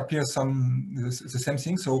 it appears the same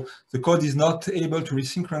thing. So the code is not able to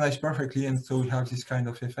resynchronize perfectly, and so we have this kind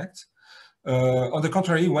of effects. On the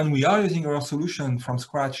contrary, when we are using our solution from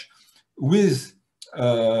scratch with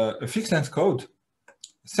a fixed length code,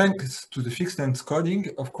 thanks to the fixed length coding,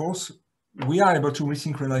 of course, we are able to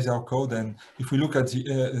resynchronize our code. And if we look at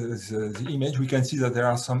the image, we can see that there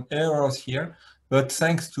are some errors here. But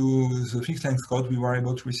thanks to the fixed length code, we were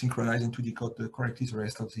able to resynchronize and to decode correctly the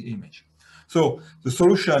rest of the image. So the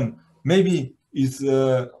solution maybe is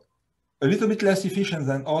a little bit less efficient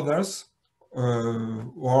than others,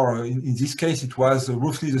 or in this case, it was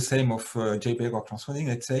roughly the same of JPEG or transcoding,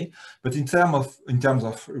 let's say. But in terms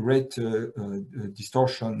of rate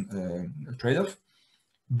distortion trade-off,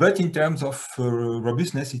 but in terms of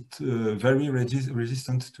robustness, it's very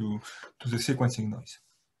resistant to the sequencing noise.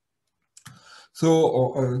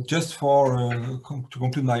 So just to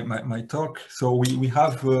conclude my talk, so we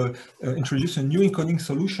have introduced a new encoding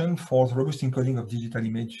solution for the robust encoding of digital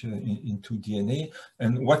image into DNA.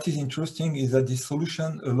 And what is interesting is that this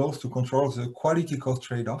solution allows to control the quality cost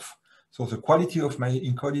trade-off. So the quality of my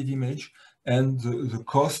encoded image and the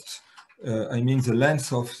cost, I mean the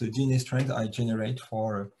length of the DNA strand I generate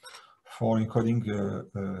for encoding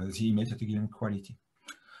the image at a given quality.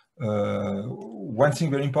 One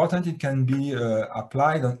thing very important, it can be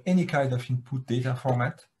applied on any kind of input data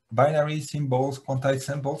format, binary, symbols, quantized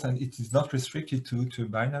samples, and it is not restricted to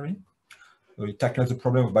binary. So it tackles the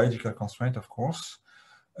problem of biological constraint, of course.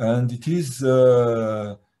 And it is,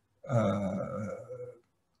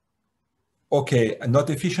 okay, not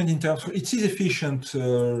efficient in terms of, it is efficient,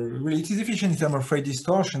 really, it is efficient in terms of rate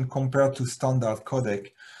distortion compared to standard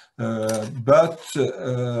codec. But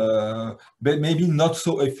maybe not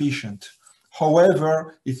so efficient.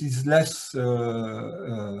 However, it is less.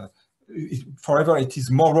 However, it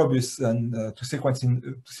is more robust than to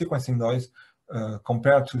sequencing noise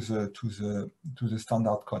compared to the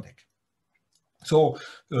standard codec. So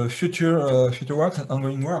future work and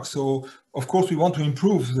ongoing work. So of course we want to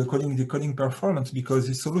improve the coding performance, because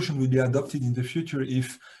this solution will be adopted in the future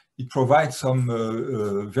if it provides some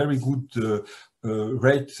very good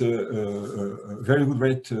rate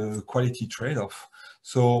quality trade-off.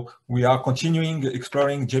 So we are continuing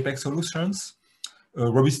exploring JPEG solutions,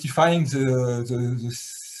 robustifying the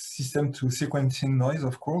system to sequencing noise,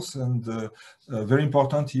 of course, and very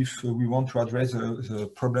important if we want to address the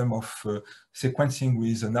problem of sequencing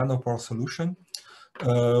with a nanopore solution.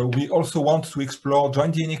 We also want to explore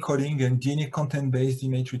joint DNA coding and DNA content-based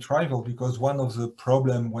image retrieval, because one of the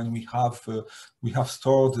problems when we have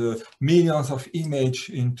stored millions of images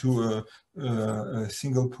into a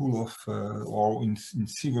single pool of or in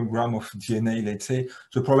single gram of DNA, let's say,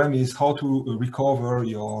 the problem is how to recover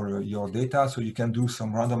your data. So you can do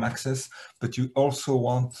some random access, but you also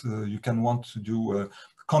want to do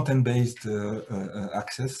content-based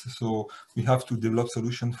access. So we have to develop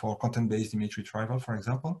solutions for content-based image retrieval, for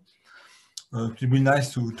example. It would be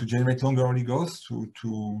nice to generate longer oligos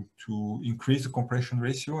to increase the compression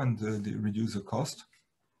ratio and reduce the cost.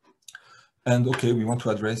 And okay, we want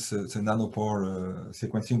to address the nanopore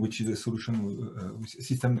sequencing, which is a solution with a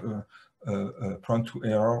system prone to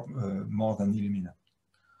error more than Illumina.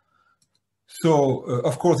 So,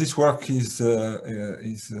 of course, this work is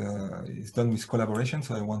done with collaboration.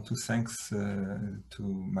 So I want to thank to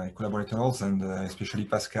my collaborators, and especially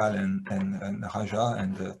Pascal and Raja,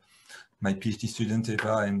 and my PhD student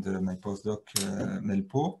Eva, and my postdoc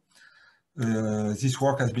Melpo. This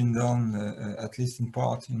work has been done, at least in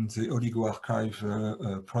part, in the Oligo Archive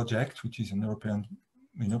project, which is an European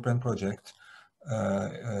project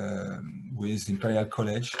with Imperial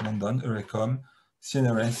College London, Eurecom,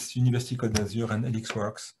 CNRS, University Côte d'Azur, and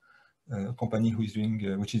ElixWorks, a company which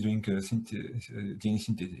is doing DNA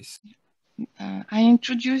synthesis. I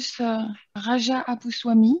introduce Raja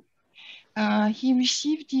APPUSWAMY. He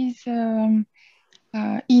received his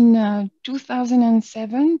in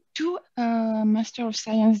 2007 two Master of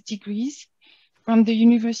Science degrees from the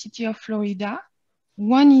University of Florida,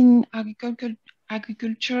 one in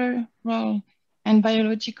agricultural and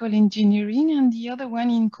biological engineering, and the other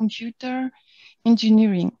one in computer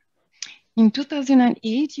engineering. In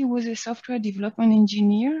 2008, he was a software development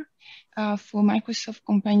engineer for Microsoft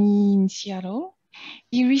company in Seattle.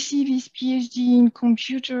 He received his PhD in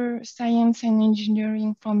computer science and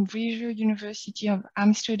engineering from Vrije University of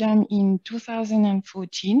Amsterdam in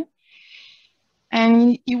 2014.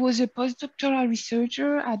 And he was a postdoctoral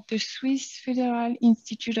researcher at the Swiss Federal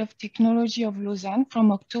Institute of Technology of Lausanne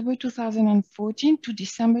from October 2014 to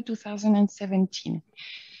December 2017.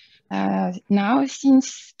 Now,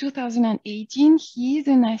 since 2018, he is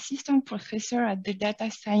an assistant professor at the Data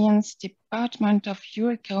Science Department of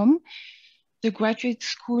Eurecom, the Graduate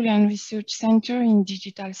School and Research Center in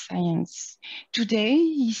Digital Science. Today,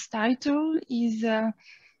 his title is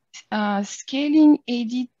scaling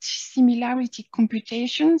edit similarity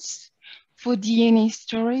computations for DNA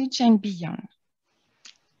storage and beyond.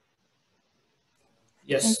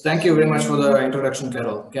 Yes, thank you very much for the introduction,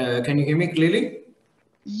 Carol. Can you hear me clearly?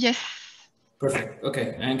 Yes. Perfect.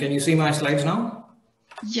 Okay. And can you see my slides now?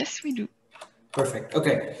 Yes, we do. Perfect.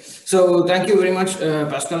 Okay. So thank you very much,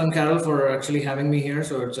 Pascal and Carol, for actually having me here.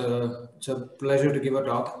 So it's a pleasure to give a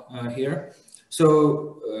talk here.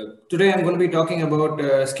 So today I'm going to be talking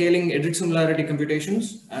about scaling edit similarity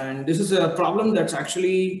computations. And this is a problem that's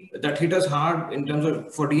actually, that hit us hard in terms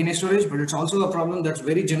of for DNA storage, but it's also a problem that's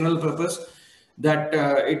very general purpose, that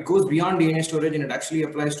it goes beyond DNA storage and it actually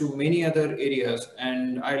applies to many other areas.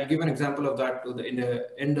 And I'll give an example of that in the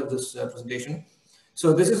end of this presentation.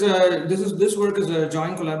 So this work is a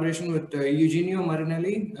joint collaboration with Eugenio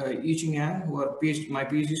Marinelli, Yiqing Yang, who are my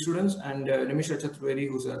PhD students, and Nimisha Chaturvedi,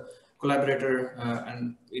 who's a collaborator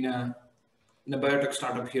and in a biotech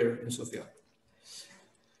startup here in Sofia.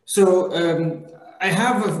 So I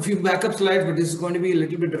have a few backup slides, but this is going to be a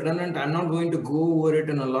little bit redundant. I'm not going to go over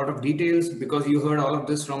it in a lot of details because you heard all of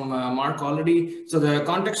this from Marc already. So the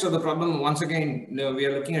context of the problem, once again, we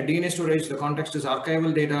are looking at DNA storage. The context is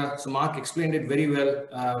archival data. So Marc explained it very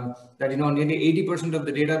well, that nearly 80% of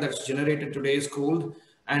the data that's generated today is cold,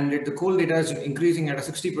 and the cold data is increasing at a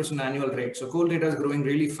 60% annual rate. So cold data is growing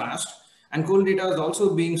really fast. And cold data is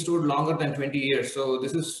also being stored longer than 20 years. So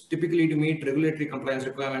this is typically to meet regulatory compliance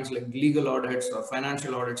requirements like legal audits or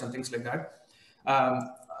financial audits and things like that.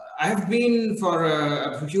 I've been, for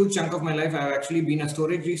a huge chunk of my life, I've actually been a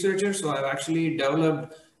storage researcher. So I've actually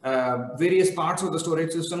developed various parts of the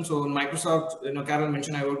storage system. So in Microsoft, Carol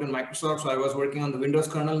mentioned I worked in Microsoft. So I was working on the Windows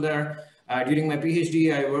kernel there. During my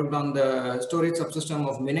PhD, I worked on the storage subsystem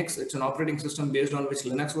of Minix. It's an operating system based on which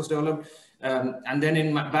Linux was developed. And then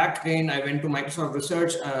in back again, I went to Microsoft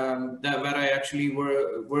Research, where I actually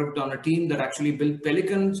worked on a team that actually built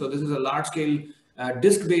Pelican. So this is a large-scale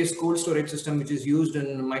disk-based cold storage system which is used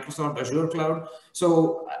in Microsoft Azure Cloud.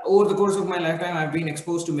 So over the course of my lifetime, I've been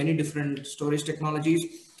exposed to many different storage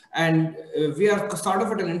technologies. And we are sort of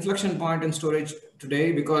at an inflection point in storage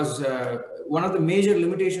today, because one of the major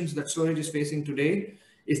limitations that storage is facing today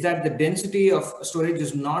is that the density of storage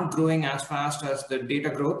is not growing as fast as the data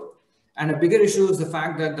growth. And a bigger issue is the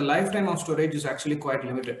fact that the lifetime of storage is actually quite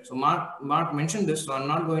limited. So Marc mentioned this, so I'm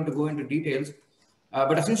not going to go into details.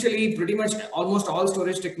 But essentially, pretty much almost all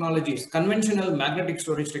storage technologies, conventional magnetic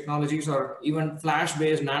storage technologies, or even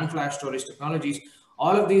flash-based NAND flash storage technologies,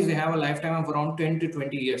 all of these, they have a lifetime of around 10 to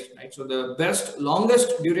 20 years, right? So the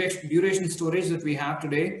longest duration storage that we have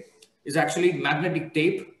today is actually magnetic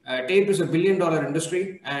tape. Tape is $1 billion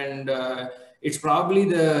industry, and it's probably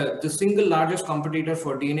the single largest competitor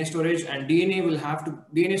for DNA storage. And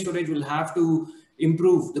DNA storage will have to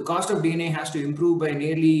improve. The cost of DNA has to improve by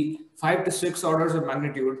nearly 5 to 6 orders of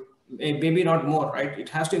magnitude, maybe not more, right? It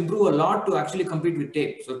has to improve a lot to actually compete with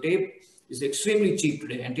tape. So tape is extremely cheap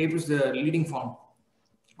today, and tape is the leading form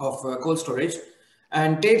of cold storage.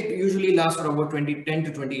 And tape usually lasts for about 10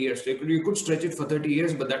 to 20 years. So you could stretch it for 30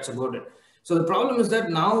 years, but that's about it. So the problem is that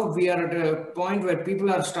now we are at a point where people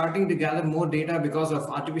are starting to gather more data because of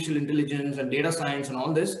artificial intelligence and data science and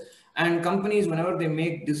all this. And companies, whenever they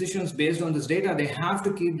make decisions based on this data, they have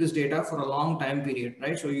to keep this data for a long time period,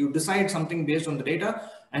 right? So you decide something based on the data,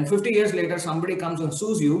 and 50 years later, somebody comes and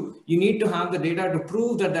sues you. You need to have the data to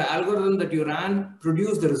prove that the algorithm that you ran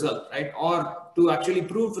produced the result, right? Or to actually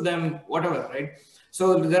prove to them whatever, right?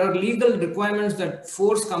 So there are legal requirements that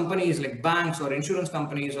force companies like banks or insurance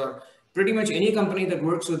companies or pretty much any company that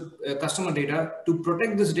works with customer data to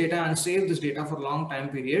protect this data and save this data for long time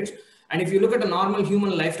periods. And if you look at a normal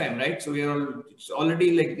human lifetime, right? So it's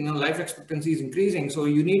already like, life expectancy is increasing. So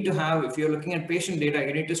you need to have, if you're looking at patient data,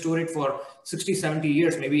 you need to store it for 60, 70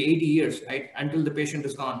 years, maybe 80 years, right? Until the patient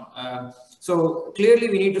is gone. So clearly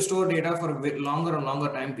we need to store data for a bit longer and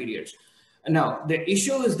longer time periods. And now the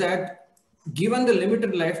issue is that given the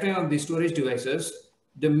limited lifetime of these storage devices,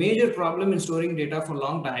 the major problem in storing data for a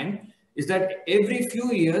long time is that every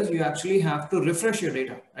few years you actually have to refresh your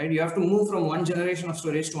data, right? You have to move from one generation of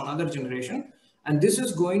storage to another generation. And this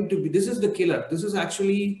is the killer. This is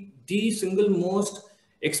actually the single most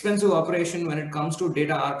expensive operation when it comes to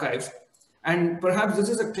data archives. And perhaps this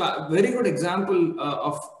is a very good example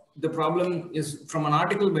of the problem is from an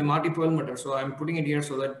article by Marty Perlmutter. So I'm putting it here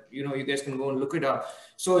so that, you guys can go and look it up.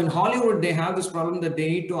 So in Hollywood, they have this problem that they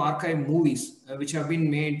need to archive movies, which have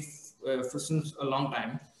been made for since a long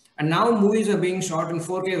time. And now movies are being shot in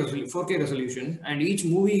 4K resolution, and each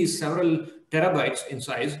movie is several terabytes in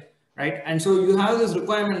size, right? And so you have this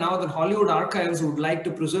requirement now that Hollywood archives would like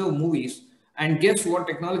to preserve movies. And guess what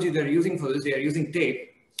technology they're using for this? They are using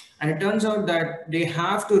tape. And it turns out that they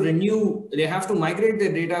have to migrate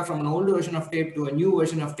their data from an old version of tape to a new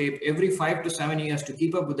version of tape every 5 to 7 years to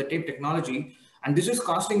keep up with the tape technology. And this is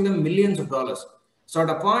costing them millions of dollars. So at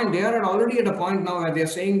a point, they are already at a point now where they're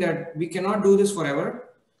saying that we cannot do this forever.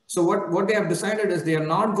 So what they have decided is they are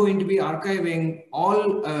not going to be archiving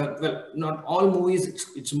all, well, not all movies,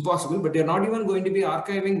 it's impossible, but they're not even going to be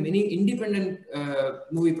archiving many independent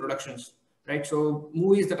movie productions. Right, so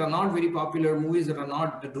movies that are not very popular, movies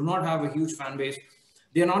that do not have a huge fan base,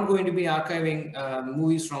 they are not going to be archiving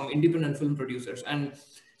movies from independent film producers. And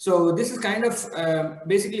so this is kind of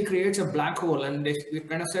basically creates a black hole. And they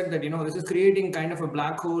kind of said that, you know, this is creating kind of a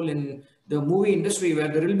black hole in the movie industry, where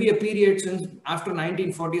there will be a period since after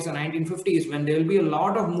 1940s and 1950s when there will be a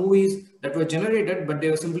lot of movies that were generated, but they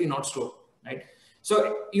were simply not stored. Right.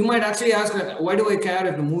 So you might actually ask, why do I care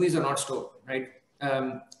if the movies are not stored? Right.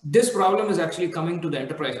 This problem is actually coming to the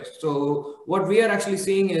enterprises. So what we are actually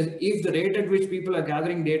seeing is, if the rate at which people are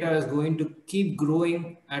gathering data is going to keep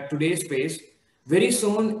growing at today's pace, very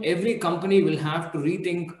soon every company will have to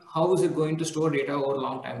rethink how is it going to store data over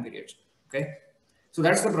long time periods. Okay, so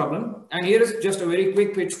that's the problem. And here is just a very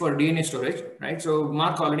quick pitch for DNA storage, right? So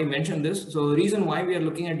Marc already mentioned this. So the reason why we are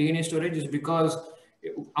looking at DNA storage is because,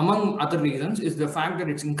 among other reasons, is the fact that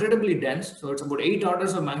it's incredibly dense. So it's about 8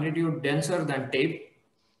 orders of magnitude denser than tape,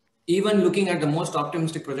 even looking at the most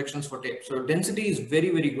optimistic projections for tape. So density is very,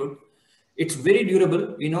 very good. It's very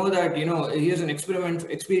durable. We know that, you know, here's an experiment,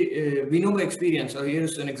 we know by experience. So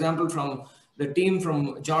here's an example from the team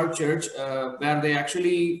from George Church, where they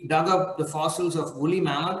actually dug up the fossils of woolly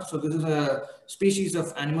mammoth. So this is a species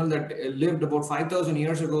of animal that lived about 5,000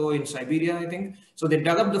 years ago in Siberia, I think. So they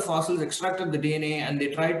dug up the fossils, extracted the DNA, and they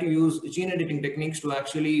tried to use gene editing techniques to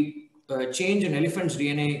actually change an elephant's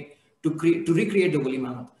DNA to recreate the woolly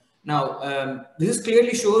mammoth. Now, this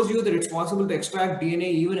clearly shows you that it's possible to extract DNA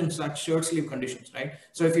even in such short sleeve conditions, right?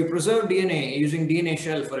 So if you preserve DNA using DNA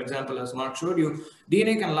shell, for example, as Marc showed you,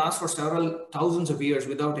 DNA can last for several thousands of years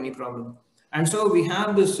without any problem. And so we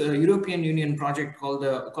have this European Union project called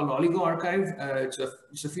Oligo Archive. It's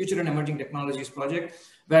a future and emerging technologies project,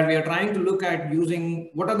 where we are trying to look at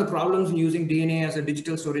using, what are the problems in using DNA as a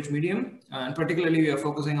digital storage medium? And particularly we are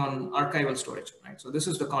focusing on archival storage, right? So this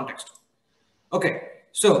is the context. Okay.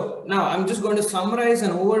 So now I'm just going to summarize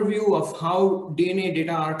an overview of how DNA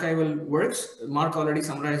data archival works. Marc already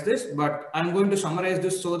summarized this, but I'm going to summarize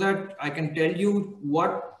this so that I can tell you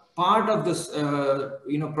what part of this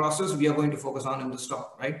process we are going to focus on in this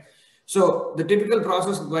talk, right? So the typical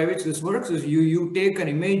process by which this works is you take an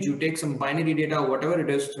image, you take some binary data, whatever it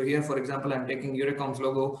is. So here, for example, I'm taking Eurocom's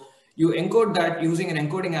logo. You encode that using an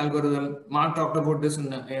encoding algorithm. Marc talked about this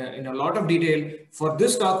in a lot of detail. For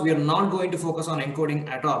this talk, we are not going to focus on encoding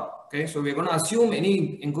at all. Okay, so we're going to assume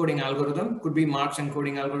any encoding algorithm, could be Marc's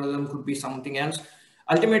encoding algorithm, could be something else.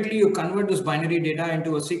 Ultimately, you convert this binary data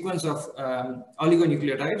into a sequence of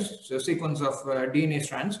oligonucleotides, so a sequence of DNA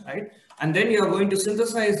strands, right? And then you are going to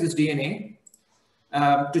synthesize this DNA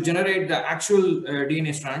to generate the actual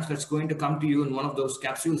DNA strands that's going to come to you in one of those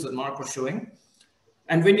capsules that Marc was showing.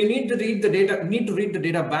 And when you need to read the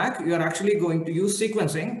data back, you are actually going to use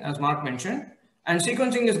sequencing, as Marc mentioned. And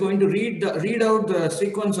sequencing is going to read out the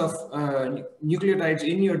sequence of nucleotides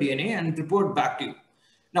in your DNA and report back to you.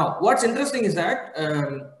 Now, what's interesting is that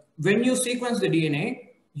when you sequence the DNA,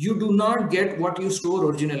 you do not get what you store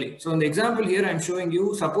originally. So in the example here, I'm showing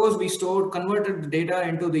you, suppose we converted the data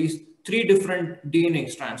into these 3 different DNA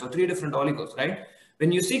strands or 3 different oligos, right?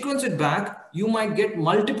 When you sequence it back, you might get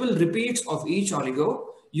multiple repeats of each oligo.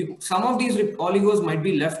 Some of these oligos might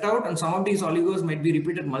be left out, and some of these oligos might be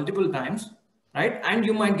repeated multiple times, right? And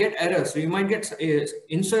you might get errors. So you might get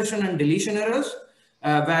insertion and deletion errors,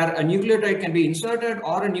 where a nucleotide can be inserted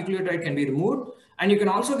or a nucleotide can be removed. And you can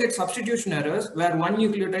also get substitution errors, where one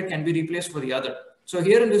nucleotide can be replaced for the other. So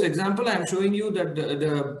here in this example, I'm showing you that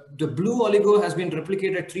the blue oligo has been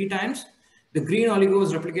replicated 3 times. The green oligo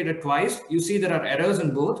is replicated twice. You see there are errors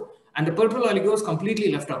in both, and the purple oligo is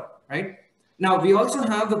completely left out, right? Now, we also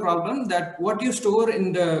have the problem that what you store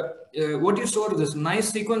in this nice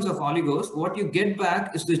sequence of oligos, what you get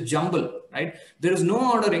back is this jumble, right? There is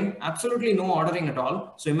no ordering, absolutely no ordering at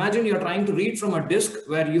all. So imagine you're trying to read from a disk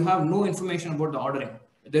where you have no information about the ordering.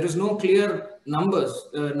 There is no clear numbers,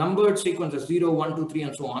 numbered sequences, 0, 1, 2, 3,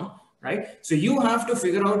 and so on, right? So you have to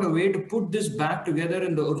figure out a way to put this back together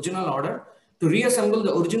in the original order, to reassemble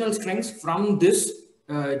the original strings from this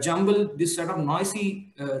jumble, this set of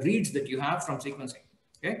noisy reads that you have from sequencing.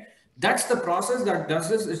 Okay, that's the process that does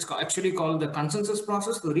this. It's actually called the consensus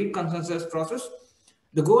process, the read consensus process.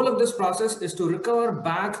 The goal of this process is to recover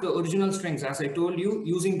back the original strings, as I told you,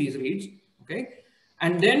 using these reads. Okay,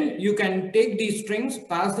 And then you can take these strings,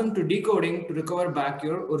 pass them to decoding to recover back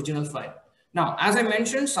your original file. Now, as I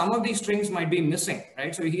mentioned, some of these strings might be missing,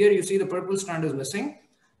 right? So here you see the purple strand is missing.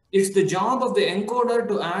 It's the job of the encoder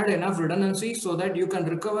to add enough redundancy so that you can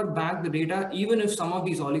recover back the data even if some of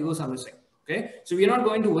these oligos are missing, okay? So we're not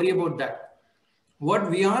going to worry about that. What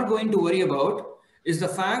we are going to worry about is the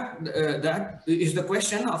fact that is the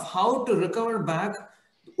question of how to recover back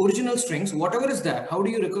original strings, whatever is that, how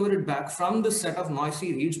do you recover it back from the set of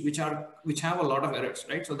noisy reads which have a lot of errors,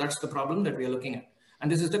 right? So that's the problem that we are looking at.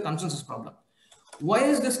 And this is the consensus problem. Why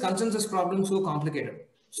is this consensus problem so complicated?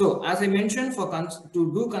 So as I mentioned,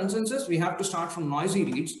 to do consensus, we have to start from noisy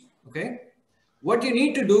reads, okay? What you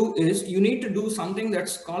need to do is you need to do something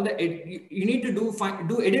that's called you need to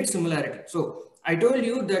do edit similarity. So I told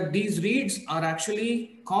you that these reads are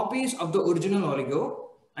actually copies of the original oligo,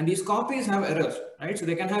 and these copies have errors, right? So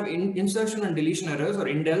they can have insertion and deletion errors, or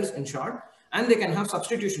indels in short, and they can have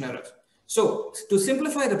substitution errors. So to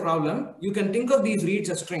simplify the problem, you can think of these reads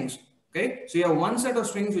as strings, okay? So you have one set of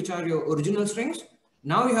strings which are your original strings.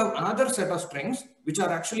 Now you have another set of strings which are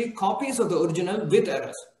actually copies of the original with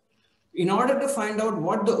errors. In order to find out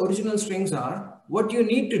what the original strings are, what you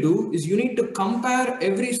need to do is you need to compare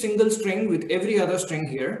every single string with every other string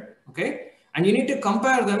here, okay? And you need to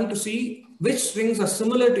compare them to see which strings are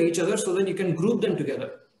similar to each other so that you can group them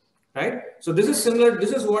together, right? So this is similar.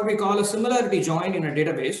 This is what we call a similarity join in a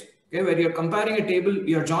database, okay? Where you're comparing a table,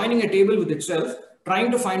 you're joining a table with itself,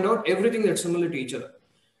 trying to find out everything that's similar to each other.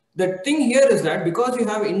 The thing here is that because you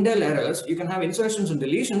have indel errors, you can have insertions and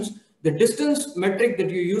deletions. The distance metric that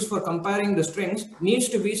you use for comparing the strings needs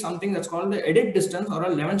to be something that's called the edit distance or a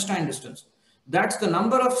Levenstein distance. That's the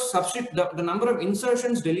number of the number of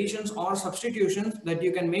insertions, deletions, or substitutions that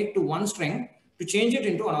you can make to one string to change it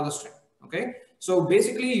into another string. Okay. So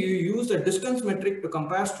basically you use the distance metric to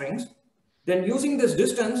compare strings. Then using this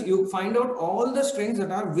distance, you find out all the strings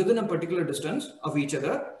that are within a particular distance of each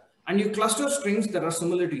other, and you cluster strings that are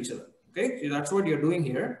similar to each other. Okay. So that's what you're doing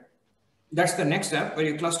here. That's the next step, where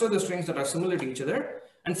you cluster the strings that are similar to each other.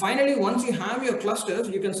 And finally, once you have your clusters,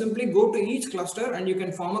 you can simply go to each cluster and you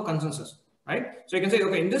can form a consensus, right? So you can say,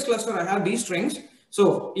 okay, in this cluster, I have these strings.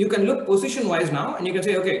 So you can look position wise now, and you can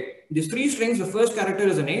say, okay, these three strings, the first character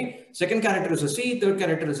is an A, second character is a C, third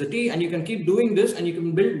character is a T, and you can keep doing this, and you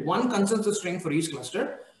can build one consensus string for each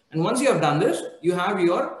cluster. And once you have done this, you have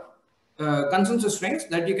your consensus strings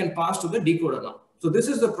that you can pass to the decoder now. So this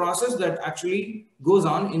is the process that actually goes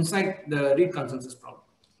on inside the read consensus problem.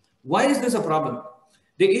 Why is this a problem?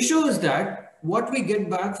 The issue is that what we get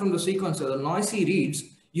back from the sequencer, the noisy reads,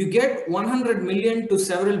 you get 100 million to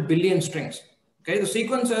several billion strings. Okay, the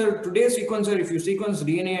sequencer, today's sequencer, if you sequence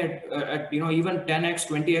DNA at even 10x,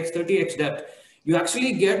 20x, 30x depth, you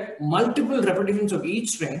actually get multiple repetitions of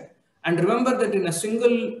each string. And remember that in a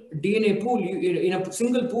single DNA pool, in a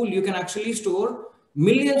single pool, you can actually store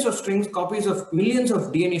millions of strings, copies of millions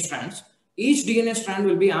of DNA strands. Each DNA strand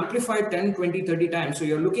will be amplified 10, 20, 30 times. So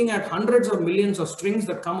you're looking at hundreds of millions of strings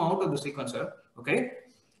that come out of the sequencer, okay?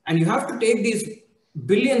 And you have to take these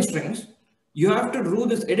billion strings, you have to do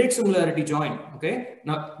this edit similarity join, okay?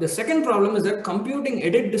 Now, the second problem is that computing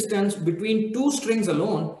edit distance between two strings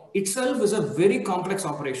alone itself is a very complex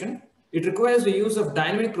operation. It requires the use of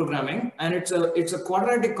dynamic programming, and it's a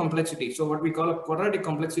quadratic complexity. So what we call a quadratic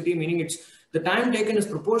complexity, meaning the time taken is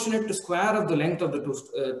proportionate to square of the length of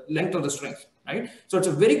the length of the strings, right? So it's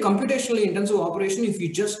a very computationally intensive operation if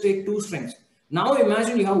you just take two strings. Now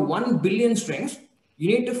imagine you have 1 billion strings. You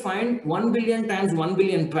need to find 1 billion times 1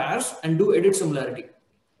 billion pairs and do edit similarity,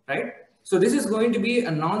 right? So this is going to be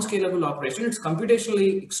a non-scalable operation. It's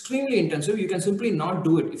computationally extremely intensive. You can simply not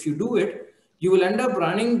do it. If you do it, you will end up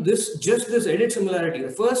running just this edit similarity.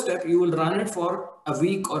 The first step, you will run it for a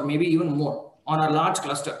week or maybe even more on a large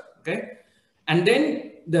cluster, okay? And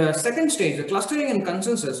then the second stage, the clustering and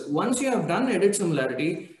consensus, once you have done edit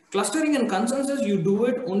similarity, clustering and consensus, you do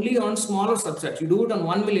it only on smaller subsets. You do it on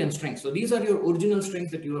 1 million strings. So these are your original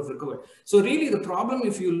strings that you have recovered. So really the problem,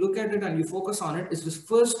 if you look at it and you focus on it, is this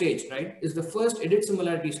first stage, right? Is the first edit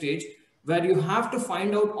similarity stage, where you have to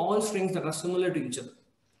find out all strings that are similar to each other.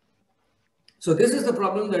 So this is the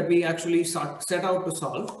problem that we actually set out to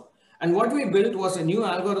solve. And what we built was a new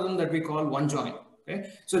algorithm that we call one join.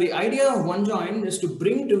 Okay? So the idea of one join is to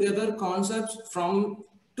bring together concepts from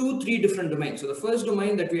 2-3 different domains. So the first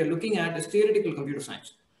domain that we are looking at is theoretical computer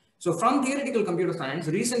science. So from theoretical computer science,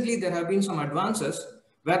 recently there have been some advances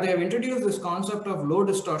where they have introduced this concept of low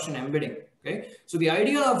distortion embedding. Okay? So the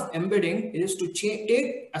idea of embedding is to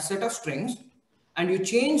take a set of strings and you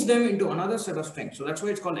change them into another set of strings. So that's why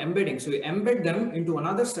it's called embedding. So you embed them into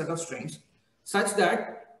another set of strings such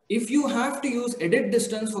that if you have to use edit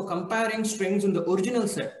distance for comparing strings in the original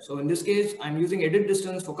set, so in this case, I'm using edit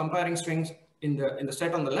distance for comparing strings in the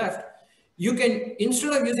set on the left, you can,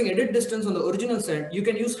 instead of using edit distance on the original set, you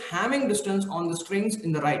can use Hamming distance on the strings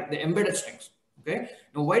in the right, the embedded strings. Okay.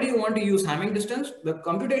 Now, why do you want to use Hamming distance? The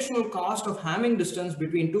computational cost of Hamming distance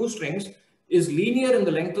between two strings is linear in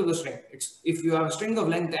the length of the string. It's, if you have a string of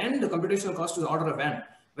length n, the computational cost is order of n.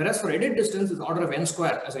 Whereas for edit distance is order of n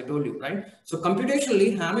square, as I told you, right? So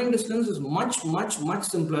computationally, Hamming distance is much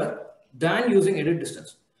simpler than using edit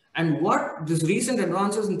distance. And what these recent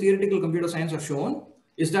advances in theoretical computer science have shown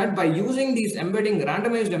is that by using these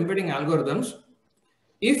randomized embedding algorithms,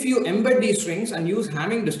 if you embed these strings and use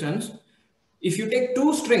Hamming distance, if you take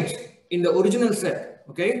two strings in the original set,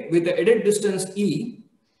 okay, with the edit distance E,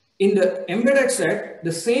 in the embedded set,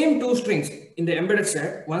 the same two strings in the embedded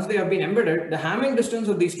set, once they have been embedded, the Hamming distance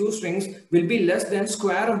of these two strings will be less than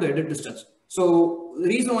square of the edit distance. So the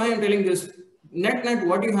reason why I'm telling this, net,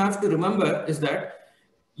 what you have to remember is that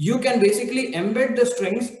you can basically embed the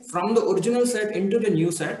strings from the original set into the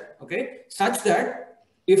new set, okay, such that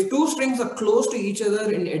if two strings are close to each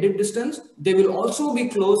other in edit distance, they will also be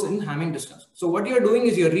close in Hamming distance. So what you're doing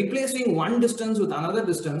is you're replacing one distance with another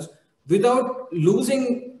distance without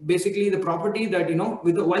losing basically the property that, you know,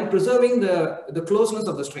 while preserving the closeness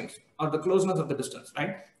of the strings or the closeness of the distance,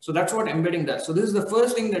 right? So that's what embedding does. So this is the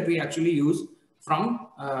first thing that we actually use from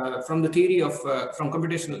the theory of, from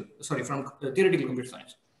theoretical computer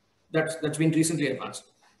science. That's been recently advanced.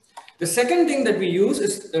 The second thing that we use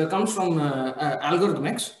is comes from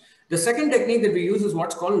algorithmics. The second technique that we use is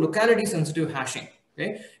what's called locality sensitive hashing.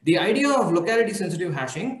 Okay, the idea of locality sensitive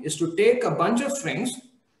hashing is to take a bunch of strings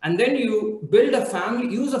and then you build a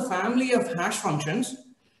family, use a family of hash functions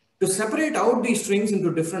to separate out these strings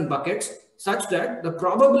into different buckets, such that the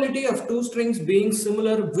probability of two strings being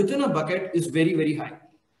similar within a bucket is very high.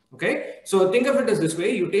 Okay, so think of it as this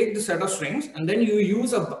way: you take the set of strings and then you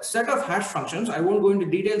use a set of hash functions. I won't go into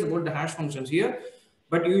details about the hash functions here,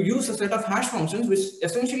 but you use a set of hash functions which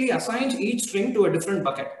essentially assigns each string to a different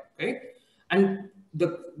bucket. Okay, and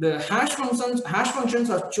the hash functions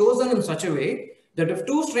are chosen in such a way that if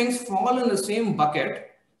two strings fall in the same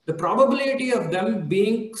bucket, the probability of them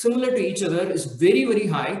being similar to each other is very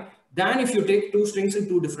high than if you take two strings in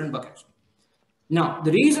two different buckets. Now,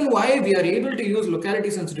 the reason why we are able to use locality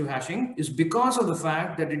sensitive hashing is because of the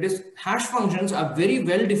fact that hash functions are very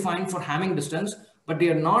well defined for Hamming distance, but they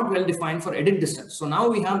are not well defined for edit distance. So now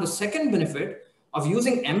we have the second benefit of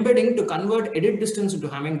using embedding to convert edit distance into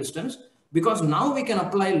Hamming distance, because now we can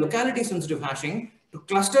apply locality sensitive hashing to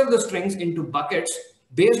cluster the strings into buckets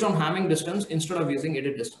based on Hamming distance instead of using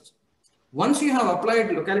edit distance. Once you have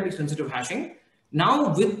applied locality sensitive hashing,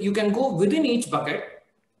 now you can go within each bucket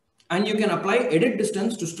and you can apply edit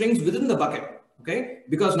distance to strings within the bucket, okay?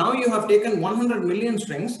 Because now you have taken 100 million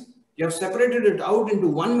strings, you have separated it out into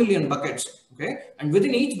 1 million buckets, okay? And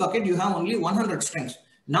within each bucket, you have only 100 strings.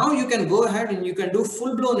 Now you can go ahead and you can do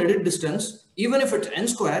full-blown edit distance. Even if it's n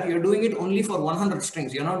square, you're doing it only for 100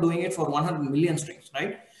 strings. You're not doing it for 100 million strings,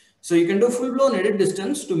 right? So you can do full-blown edit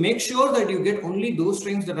distance to make sure that you get only those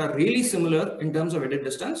strings that are really similar in terms of edit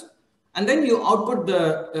distance. And then you output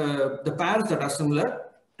the pairs that are similar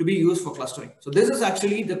to be used for clustering. So this is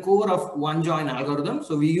actually the core of one join algorithm.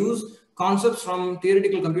 So we use concepts from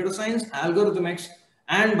theoretical computer science, algorithmics,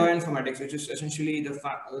 and bioinformatics, which is essentially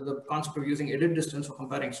the concept of using edit distance for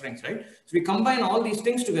comparing strings, right? So we combine all these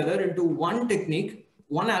things together into one technique,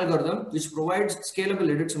 one algorithm, which provides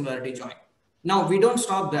scalable edit similarity join. Now, we don't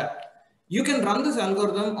stop there. You can run this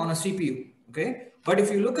algorithm on a CPU, okay? But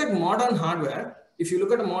if you look at modern hardware, if you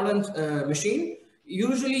look at a modern machine,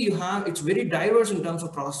 usually it's very diverse in terms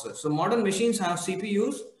of processors. So modern machines have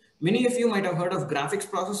CPUs. Many of you might have heard of graphics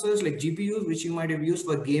processors like GPUs, which you might have used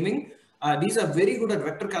for gaming. These are very good at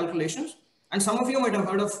vector calculations. And some of you might have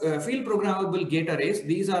heard of field programmable gate arrays.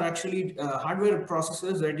 These are actually hardware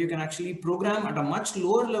processors that you can actually program at a much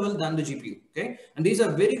lower level than the GPU, okay? And these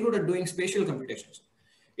are very good at doing spatial computations.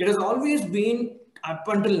 It has always been, up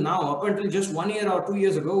until now, up until just 1 year or 2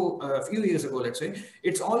 years ago, a few years ago, let's say,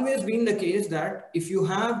 it's always been the case that if you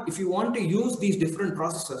want to use these different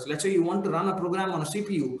processors, let's say you want to run a program on a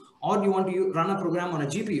CPU or you want to run a program on a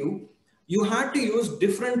GPU, you had to use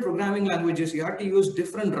different programming languages, you had to use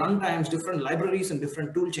different runtimes, different libraries, and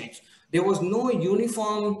different tool chains. There was no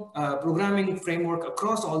uniform programming framework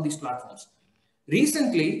across all these platforms.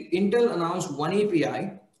 Recently, Intel announced one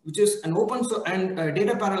API, which is an open source, and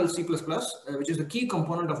data parallel C++, which is the key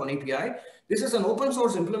component of an API. This is an open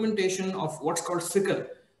source implementation of what's called SYCL.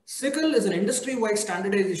 SYCL is an industry-wide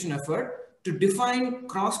standardization effort to define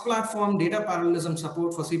cross-platform data parallelism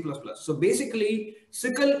support for C++. So basically,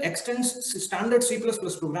 SYCL extends standard C++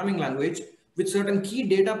 programming language with certain key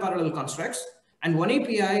data parallel constructs, and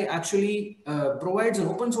OneAPI actually provides an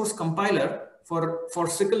open source compiler for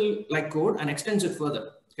SYCL-like code and extends it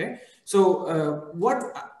further. Okay, so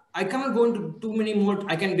I cannot go into too many more.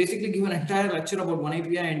 I can basically give an entire lecture about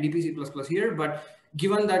OneAPI and DPC++ here, but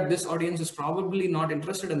given that this audience is probably not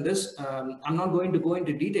interested in this, I'm not going to go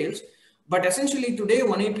into details. But essentially today,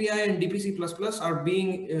 OneAPI and DPC++ are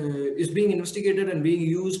being investigated and being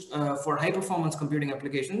used for high performance computing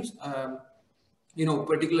applications.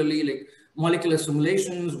 Particularly like molecular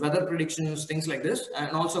simulations, weather predictions, things like this,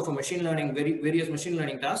 and also for machine learning, various machine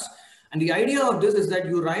learning tasks. And the idea of this is that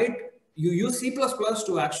you use C++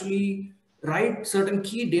 to actually write certain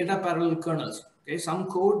key data parallel kernels. Okay, some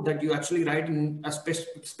code that you actually write in a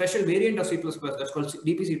special variant of C++ that's called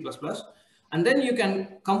DPC++, and then you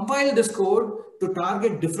can compile this code to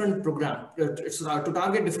target different to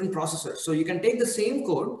target different processors. So you can take the same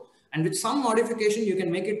code, and with some modification, you can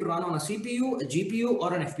make it to run on a CPU, a GPU,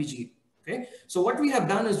 or an FPGA. Okay, so what we have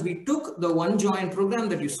done is we took the one join program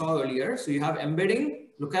that you saw earlier. So you have embedding,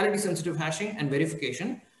 locality sensitive hashing, and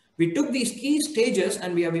verification. We took these key stages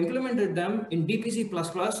and we have implemented them in DPC++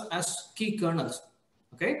 as key kernels.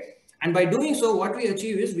 Okay, and by doing so, what we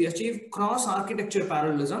achieve is we achieve cross-architecture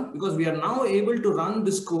parallelism, because we are now able to run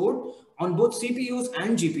this code on both CPUs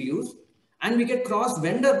and GPUs. And we get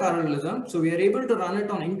cross-vendor parallelism. So we are able to run it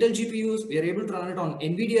on Intel GPUs. We are able to run it on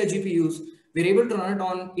NVIDIA GPUs. We're able to run it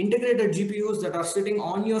on integrated GPUs that are sitting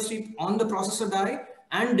on on the processor die,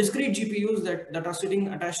 and discrete GPUs that are sitting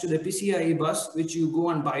attached to the PCIe bus, which you go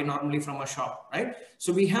and buy normally from a shop, right?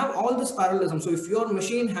 So we have all this parallelism. So if your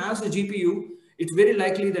machine has a GPU, it's very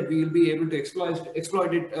likely that we will be able to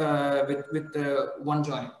exploit it with one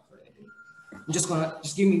join. Just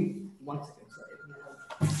give me 1 second. Sorry.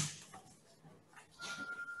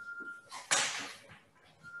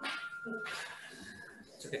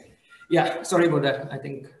 It's okay. Yeah, sorry about that. I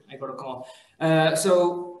think I got a call.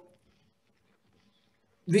 So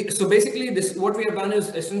basically, what we have done is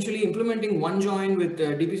essentially implementing one join with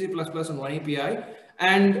DPC++ and OneAPI.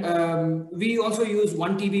 And we also use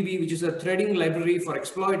 1TBB, which is a threading library for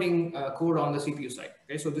exploiting code on the CPU side.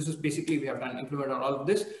 Okay, so this is basically we have implemented all of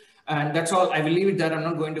this. And that's all. I will leave it there. I'm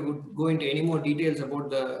not going to go into any more details about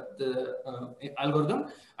the algorithm.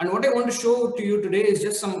 And what I want to show to you today is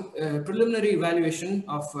just some preliminary evaluation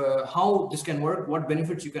of how this can work, what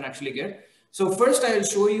benefits you can actually get. So first I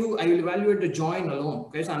will evaluate the join alone.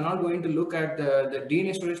 Okay, so I'm not going to look at the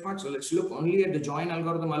DNA storage part. So let's look only at the join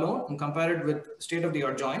algorithm alone and compare it with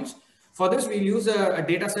state-of-the-art joins. For this, we'll use a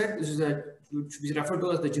data set. This is which is referred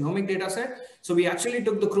to as the genomic data set. So we actually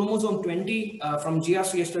took the chromosome 20 from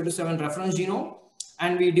GRCS37 reference genome,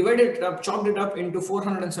 and we divided it up, chopped it up into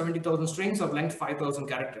 470,000 strings of length 5,000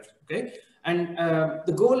 characters. Okay, and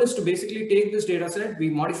the goal is to basically take this data set, we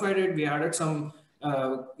modified it, we added some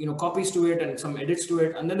copies to it and some edits to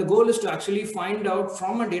it, and then the goal is to actually find out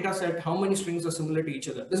from a data set how many strings are similar to each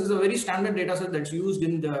other. This is a very standard data set that's used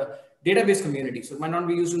in the database community. So it might not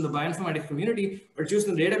be used in the bioinformatics community, but it's used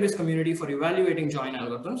in the database community for evaluating join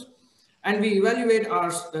algorithms. And we evaluate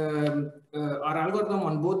our algorithm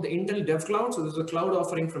on both the Intel Dev Cloud. So this is a cloud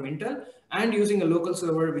offering from Intel, and using a local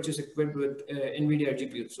server, which is equipped with NVIDIA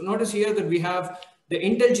GPUs. So notice here that we have the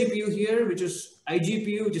Intel GPU here, which is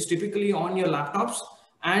iGPU, which is typically on your laptops.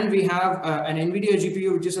 And we have an NVIDIA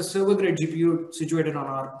GPU, which is a server grade GPU situated on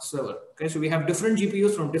our server. Okay, so we have different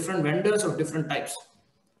GPUs from different vendors of different types.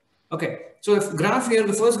 Okay, so if graph here,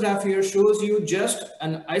 the first graph here shows you just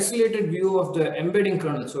an isolated view of the embedding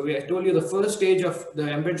kernel. So I told you the first stage of the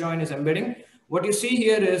embed join is embedding. What you see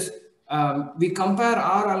here is we compare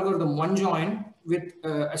our algorithm one join with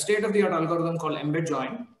a state-of-the-art algorithm called embed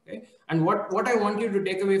join. Okay, and what I want you to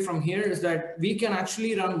take away from here is that we can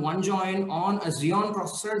actually run one join on a Xeon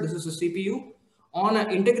processor. This is a CPU, on an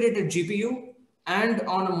integrated GPU, and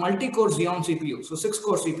on a multi-core Xeon CPU, so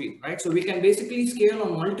 6-core CPU, right? So we can basically scale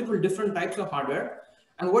on multiple different types of hardware.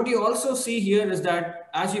 And what you also see here is that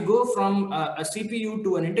as you go from a CPU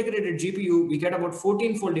to an integrated GPU, we get about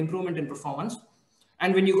 14-fold improvement in performance.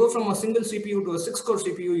 And when you go from a single CPU to a 6-core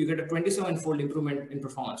CPU, you get a 27-fold improvement in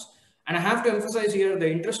performance. And I have to emphasize here,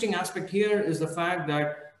 the interesting aspect here is the fact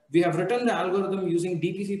that we have written the algorithm using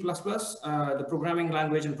DPC++, the programming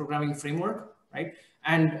language and programming framework, right?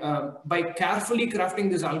 And by carefully crafting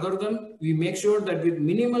this algorithm, we make sure that with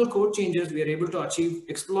minimal code changes, we are able to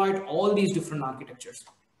exploit all these different architectures.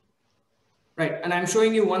 Right, and I'm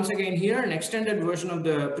showing you once again here an extended version of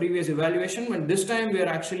the previous evaluation, but this time we are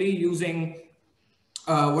actually using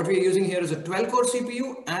what we are using here is a 12-core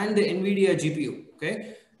CPU and the NVIDIA GPU.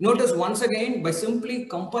 Okay. Notice once again, by simply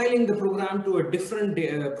compiling the program to a different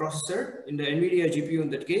processor in the NVIDIA GPU in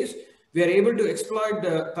that case, we are able to exploit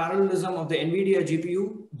the parallelism of the NVIDIA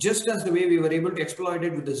GPU just as the way we were able to exploit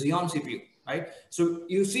it with the Xeon CPU, right? So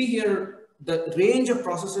you see here the range of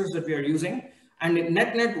processors that we are using, and in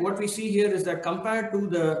net, what we see here is that compared to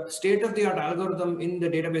the state-of-the-art algorithm in the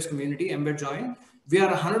database community, Embed Join, we are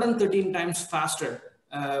 113 times faster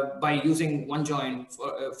by using one join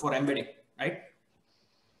for embedding, right?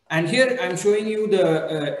 And here I'm showing you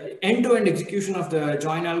the end-to-end execution of the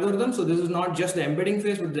join algorithm. So this is not just the embedding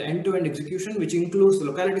phase, but the end-to-end execution, which includes the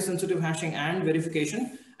locality-sensitive hashing and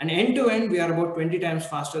verification. And end-to-end, we are about 20 times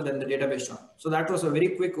faster than the database join. So that was a very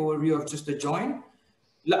quick overview of just the join.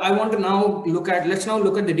 I want to now let's now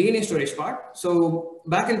look at the DNA storage part. So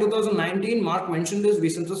back in 2019, Marc mentioned this, we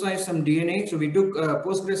synthesized some DNA. So we took a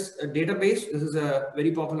Postgres database. This is a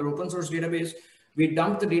very popular open source database. We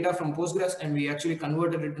dumped the data from Postgres and we actually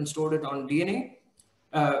converted it and stored it on DNA.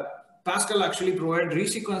 Pascal actually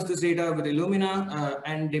resequenced this data with Illumina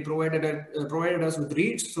and they provided us with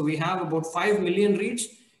reads. So we have about 5 million reads.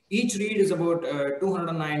 Each read is about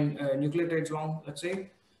 209 nucleotides long, let's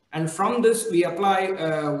say. And from this, we apply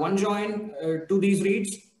one join to these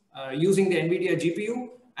reads using the NVIDIA GPU.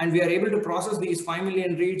 And we are able to process these 5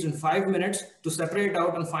 million reads in 5 minutes to separate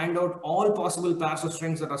out and find out all possible pairs of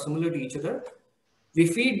strings that are similar to each other. We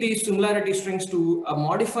feed these similarity strings to a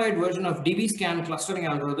modified version of DBSCAN clustering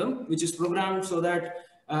algorithm, which is programmed so that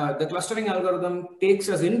the clustering algorithm takes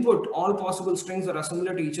as input all possible strings that are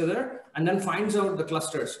similar to each other and then finds out the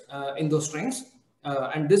clusters in those strings.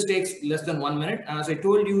 And this takes less than 1 minute. And as I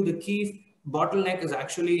told you, the key bottleneck is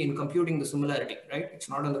actually in computing the similarity, right? It's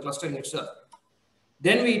not in the clustering itself.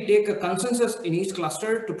 Then we take a consensus in each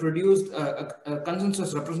cluster to produce a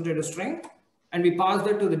consensus representative string. And we pass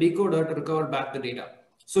that to the decoder to recover back the data.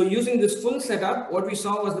 So using this full setup, what we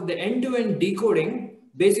saw was that the end-to-end decoding,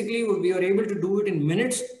 basically we were able to do it in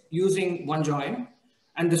minutes using one join.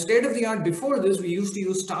 And the state of the art before this, we used to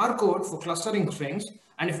use star code for clustering strings.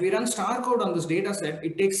 And if we run star code on this data set,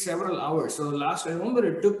 it takes several hours. So I remember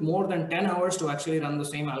it took more than 10 hours to actually run the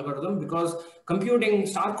same algorithm because computing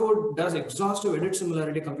star code does exhaustive edit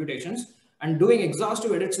similarity computations. And doing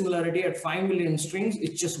exhaustive edit similarity at 5 million strings,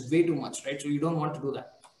 it's just way too much, right? So you don't want to do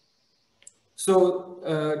that. So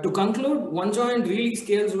to conclude, one join really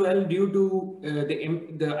scales well due to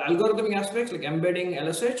the algorithmic aspects like embedding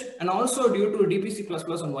LSH, and also due to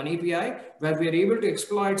DPC++ on one API, where we are able to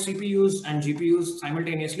exploit CPUs and GPUs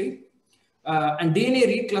simultaneously. And DNA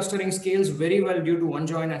read clustering scales very well due to one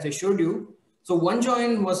join, as I showed you. So one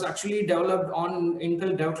join was actually developed on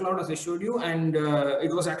Intel Dev Cloud, as I showed you, and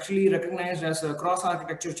it was actually recognized as a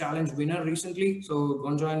cross-architecture challenge winner recently. So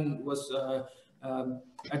one join was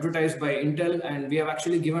advertised by Intel, and we have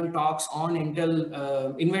actually given talks on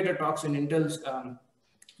Intel, invited talks in Intel's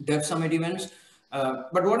Dev Summit events.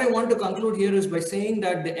 But what I want to conclude here is by saying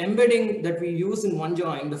that the embedding that we use in one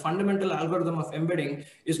join, the fundamental algorithm of embedding,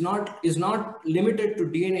 is not limited to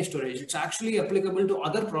DNA storage. It's actually applicable to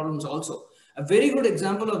other problems also. A very good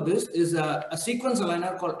example of this is a sequence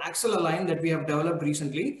aligner called Axel Align that we have developed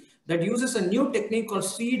recently that uses a new technique called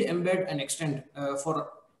seed, embed, and extend for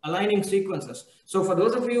aligning sequences. So for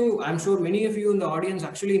those of you, I'm sure many of you in the audience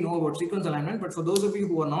actually know about sequence alignment, but for those of you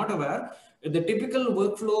who are not aware, the typical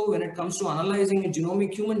workflow when it comes to analyzing human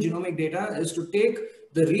genomic data is to take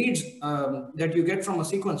the reads that you get from a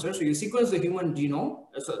sequencer. So you sequence the human genome,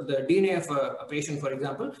 so the DNA of a patient, for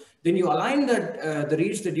example, then you align that the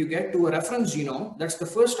reads that you get to a reference genome. That's the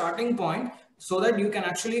first starting point, so that you can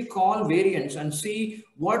actually call variants and see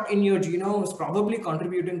what in your genome is probably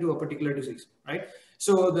contributing to a particular disease, right?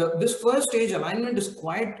 So this first stage alignment is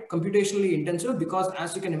quite computationally intensive because,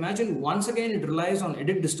 as you can imagine, once again, it relies on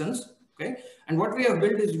edit distance. Okay, and what we have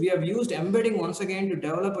built is we have used embedding once again to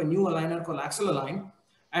develop a new aligner called Axel Align.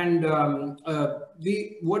 And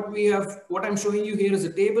what I'm showing you here is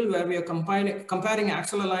a table where we are comparing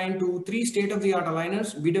Axel Align to 3 state-of-the-art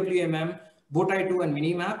aligners: BWMM, Bowtie2, and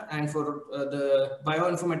Minimap. And for the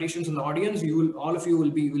bioinformaticians in the audience, all of you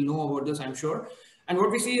will know about this, I'm sure. And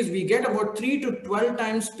what we see is we get about 3 to 12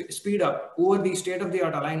 times speed up over the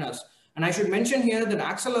state-of-the-art aligners. And I should mention here that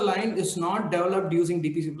Axel Align is not developed using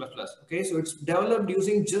DPC++. Okay, so it's developed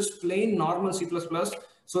using just plain normal C++.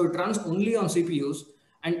 So it runs only on CPUs.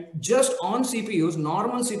 And just on CPUs,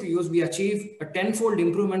 normal CPUs, we achieve a 10-fold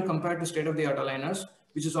improvement compared to state-of-the-art aligners,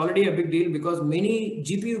 which is already a big deal because many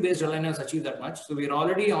GPU-based aligners achieve that much. So we're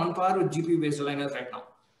already on par with GPU-based aligners right now.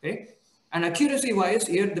 Okay. And accuracy wise,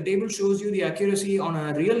 here the table shows you the accuracy on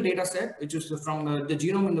a real data set, which is from the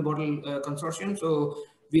Genome in the Bottle consortium. So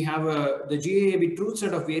we have the JEDI truth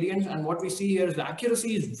set of variants, and what we see here is the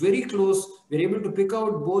accuracy is very close. We're able to pick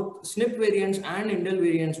out both SNP variants and indel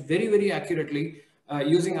variants very, very accurately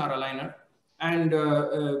using our aligner. And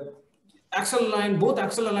both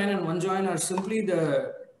axle align and one join are simply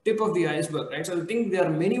the tip of the iceberg, right? So I think there are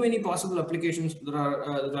many, many possible applications that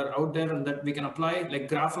are out there and that we can apply, like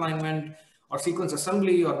graph alignment or sequence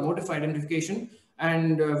assembly or motif identification.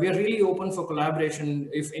 And we are really open for collaboration.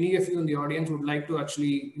 If any of you in the audience would like to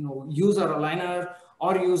actually, use our aligner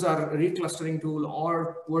or use our reclustering tool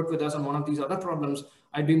or work with us on one of these other problems,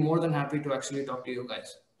 I'd be more than happy to actually talk to you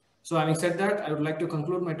guys. So having said that, I would like to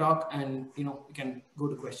conclude my talk, and we can go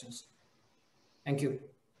to questions. Thank you.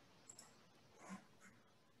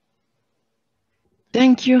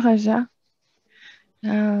 Thank you, Raja.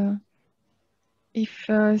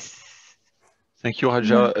 Thank you,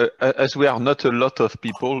 Raja. As we are not a lot of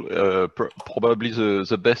people, probably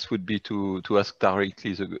the best would be to ask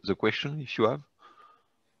directly the question if you have.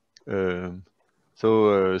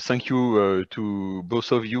 So thank you to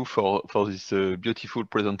both of you for this beautiful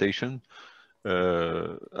presentation.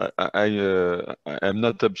 I'm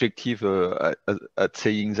not objective at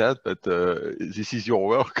saying that, but this is your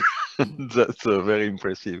work. That's very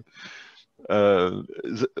impressive.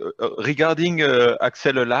 Regarding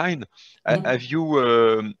Axel Align, have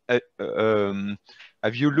you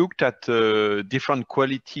looked at different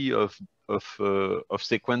quality of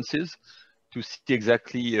sequences to see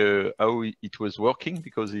exactly how it was working?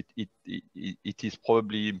 Because it is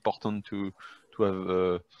probably important to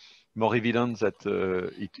have more evidence that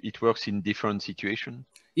it works in different situations.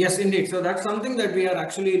 Yes, indeed. So that's something that we are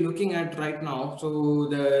actually looking at right now. So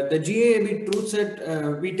the GAAB truth set,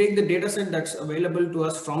 we take the data set that's available to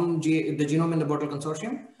us from the Genome in the Bottle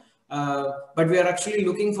consortium, but we are actually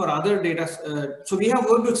looking for other data. So we have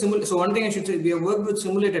worked with so one thing I should say, we have worked with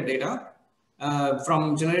simulated data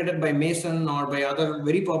from generated by Mason or by other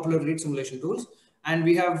very popular read simulation tools. And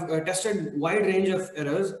we have tested wide range of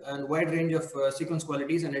errors and wide range of sequence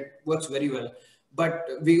qualities, and it works very well. But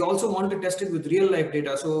we also want to test it with real life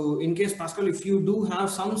data. So in case, Pascal, if you do have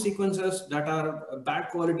some sequences that are bad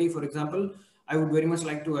quality, for example, I would very much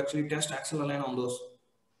like to actually test Axel Align on those.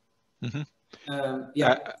 Mm-hmm.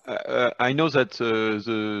 Yeah. I know that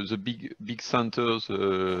the big centers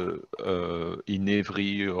in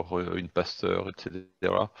Evry or in Pasteur,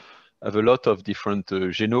 etc., have a lot of different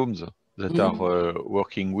genomes that are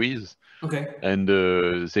working with. Okay. And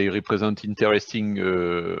they represent interesting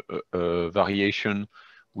variation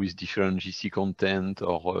with different GC content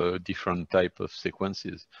or different type of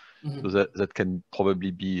sequences. So that can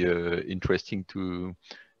probably be interesting to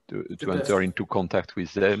enter into contact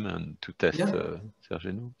with them and to test their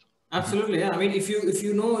genomes. Absolutely, yeah. I mean, if you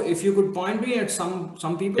could point me at some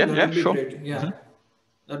people, that would be great. Yeah,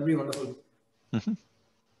 that'd be wonderful.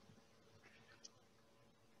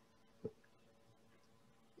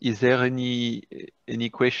 Is there any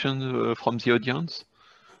questions from the audience?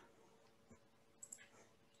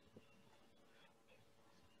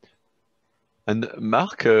 And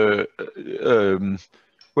Marc,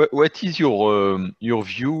 what is your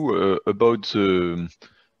view about this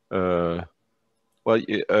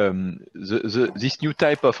new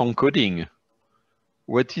type of encoding?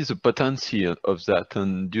 What is the potential of that?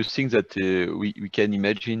 And do you think that we can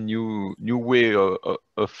imagine new way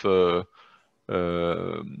of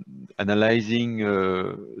analyzing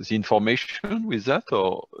the information with that,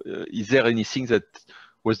 or is there anything that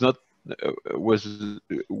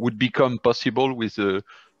would become possible with a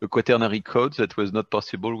quaternary code that was not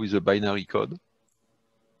possible with a binary code?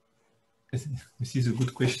 This is a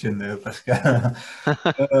good question, Pascal.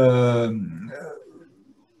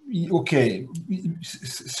 Okay,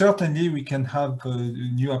 certainly we can have a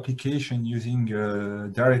new application using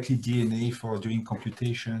directly DNA for doing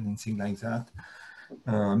computation and things like that.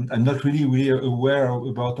 I'm not really aware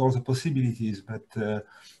about all the possibilities, but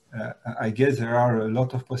I guess there are a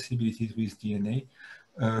lot of possibilities with DNA.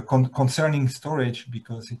 Concerning storage,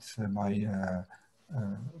 because it's my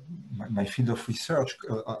field of research,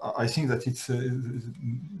 I think that it's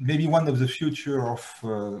maybe one of the future of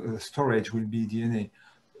storage will be DNA.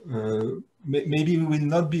 Maybe we will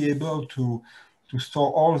not be able to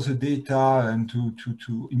store all the data and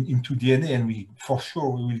into DNA, and for sure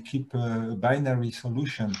we will keep a binary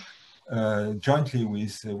solution jointly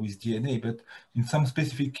with DNA. But in some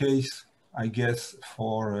specific case, I guess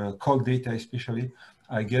for cold data especially,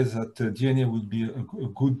 I guess that DNA would be a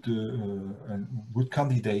good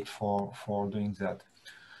candidate for doing that.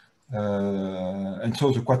 And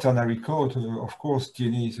so the quaternary code, of course,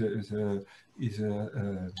 DNA is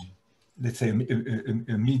let's say, a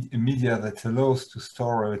media that allows to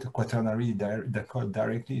store the quaternary the code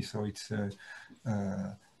directly. So it's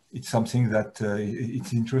something that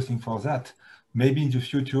it's interesting for that. Maybe in the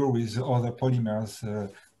future with other polymers,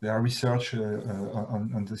 there are research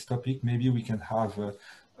on this topic. Maybe we can have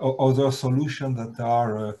other solutions that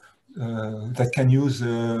are that can use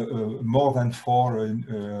more than four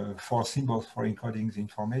symbols for encoding the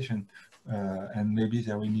information, and maybe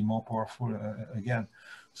they will be more powerful again.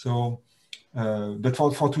 So, but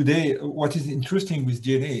for today, what is interesting with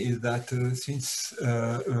DNA is that since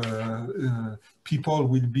people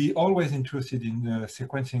will be always interested in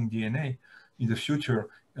sequencing DNA in the future,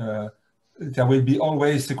 there will be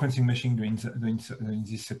always sequencing machine doing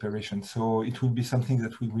this separation. So it will be something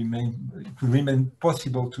that will remain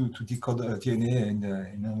possible to decode DNA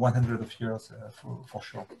in 100 of years for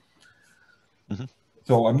sure. Mm-hmm.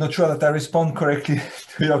 So I'm not sure that I respond correctly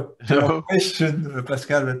to your question,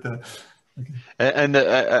 Pascal, but okay. And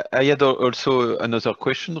I had also another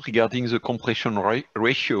question regarding the compression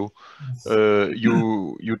ratio. Yes.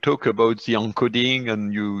 You talk about the encoding,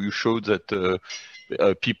 and you showed that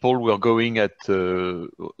people were going at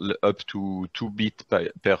up to 2 bits per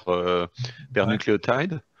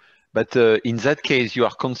nucleotide. But in that case, you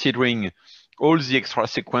are considering all the extra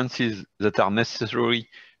sequences that are necessary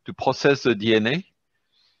to process the DNA.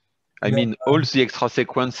 I mean, all the extra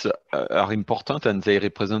sequences are important, and they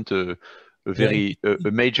represent a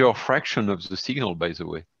major fraction of the signal, by the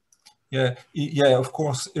way. Yeah, of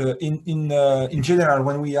course. In general,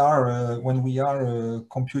 when we are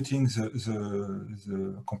computing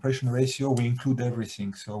the compression ratio, we include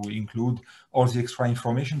everything. So we include all the extra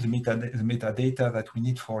information, the metadata that we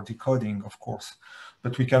need for decoding, of course.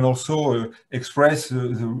 But we can also express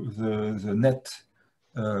the net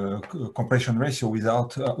compression ratio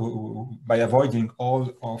without by avoiding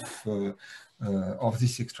all of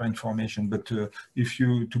this extra information. But if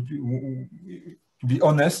you to be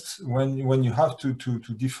honest, when you have to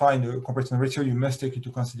define a compression ratio, you must take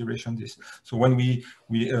into consideration this. So when we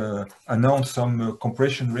announce some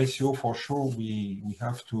compression ratio, for sure we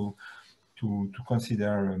have to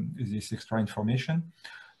consider this extra information.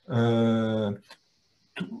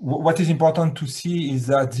 What is important to see is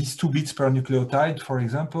that these 2 bits per nucleotide, for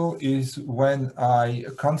example, is when I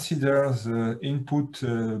consider the input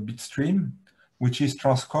bit stream, which is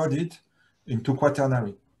transcoded into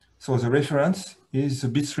quaternary. So the reference is the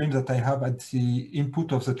bit stream that I have at the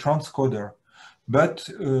input of the transcoder. But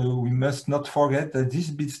we must not forget that this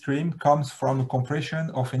bit stream comes from a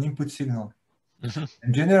compression of an input signal. Mm-hmm.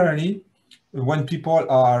 And generally, when people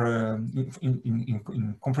are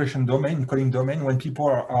in compression domain, encoding domain, when people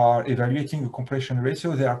are evaluating the compression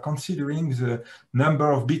ratio, they are considering the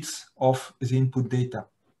number of bits of the input data.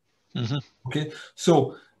 Mm-hmm. Okay,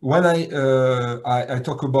 so when I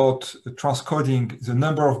talk about transcoding, the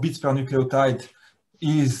number of bits per nucleotide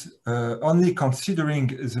is only considering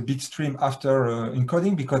the bit stream after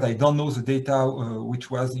encoding, because I don't know the data which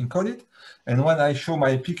was encoded. And when I show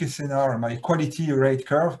my PKSNR, my quality rate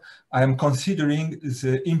curve, I am considering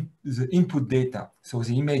the input data, so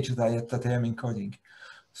the image that I am encoding.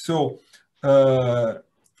 So,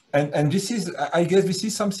 and this is, I guess this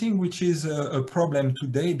is something which is a problem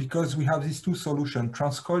today, because we have these 2 solutions,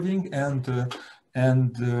 transcoding and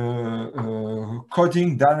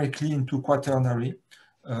coding directly into quaternary,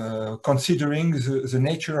 considering the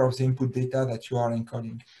nature of the input data that you are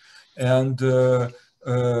encoding. And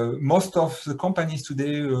most of the companies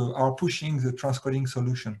today are pushing the transcoding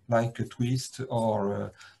solution, like Twist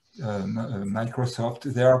or Microsoft.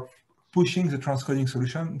 They are pushing the transcoding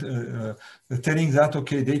solution, telling that,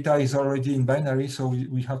 okay, data is already in binary, so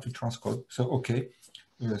we have to transcode. So, okay.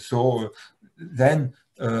 Then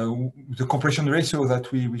the compression ratio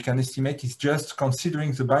that we can estimate is just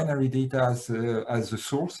considering the binary data as the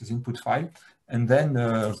source, as input file, and then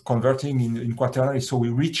converting in quaternary. So we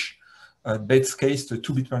reach, base case, the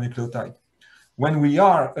 2 bit per nucleotide. When we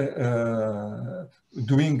are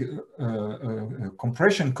doing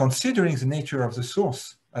compression, considering the nature of the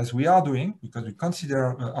source, as we are doing, because we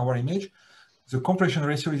consider our image, the compression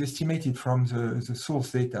ratio is estimated from the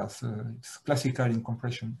source data. So it's classical in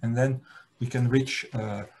compression. And then we can reach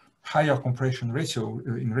a higher compression ratio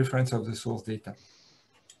in reference of the source data.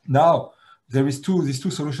 Now, there is these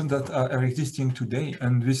 2 solutions that are existing today.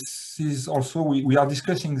 And this is also, we are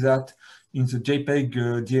discussing that in the JPEG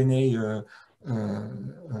DNA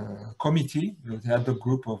committee, the ad hoc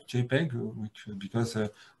group of JPEG, which because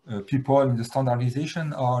people in the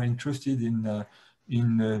standardization are interested in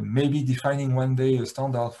maybe defining one day a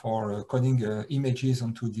standard for coding images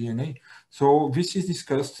onto DNA. So this is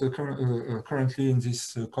discussed currently in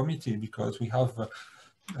this committee, because we have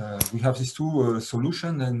these two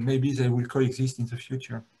solutions, and maybe they will coexist in the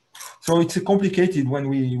future. So it's complicated when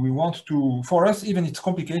we want to, for us even it's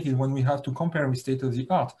complicated when we have to compare with state of the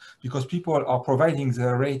art, because people are providing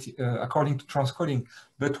the rate according to transcoding,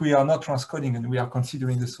 but we are not transcoding and we are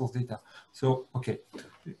considering the source data. So okay,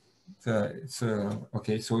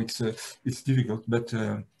 okay, so it's difficult, but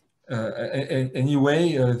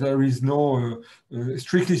anyway, there is no,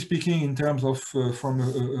 strictly speaking, in terms of from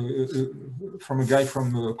a guy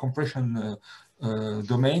from compression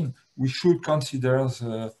domain, we should consider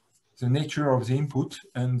the nature of the input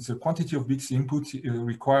and the quantity of bits input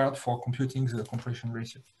required for computing the compression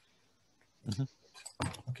ratio. Mm-hmm.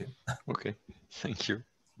 Okay. Okay, thank you.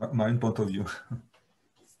 My own point of view.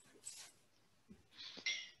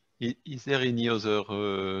 Is there any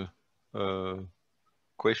other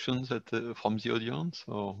questions from the audience?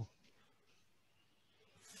 Or?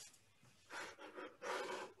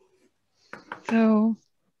 So,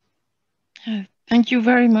 thank you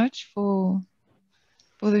very much for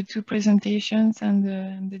the two presentations and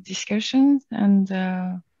the discussions. And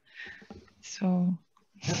so,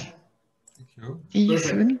 Thank you. see you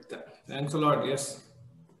soon. Thanks a lot. Yes.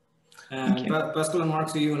 And Pascal and Marc,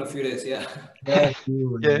 see you in a few days. Yeah. Yeah. See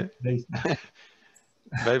you in Yeah. days.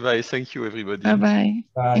 Bye bye. Thank you, everybody. Bye bye.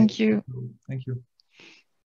 Thank you. Thank you.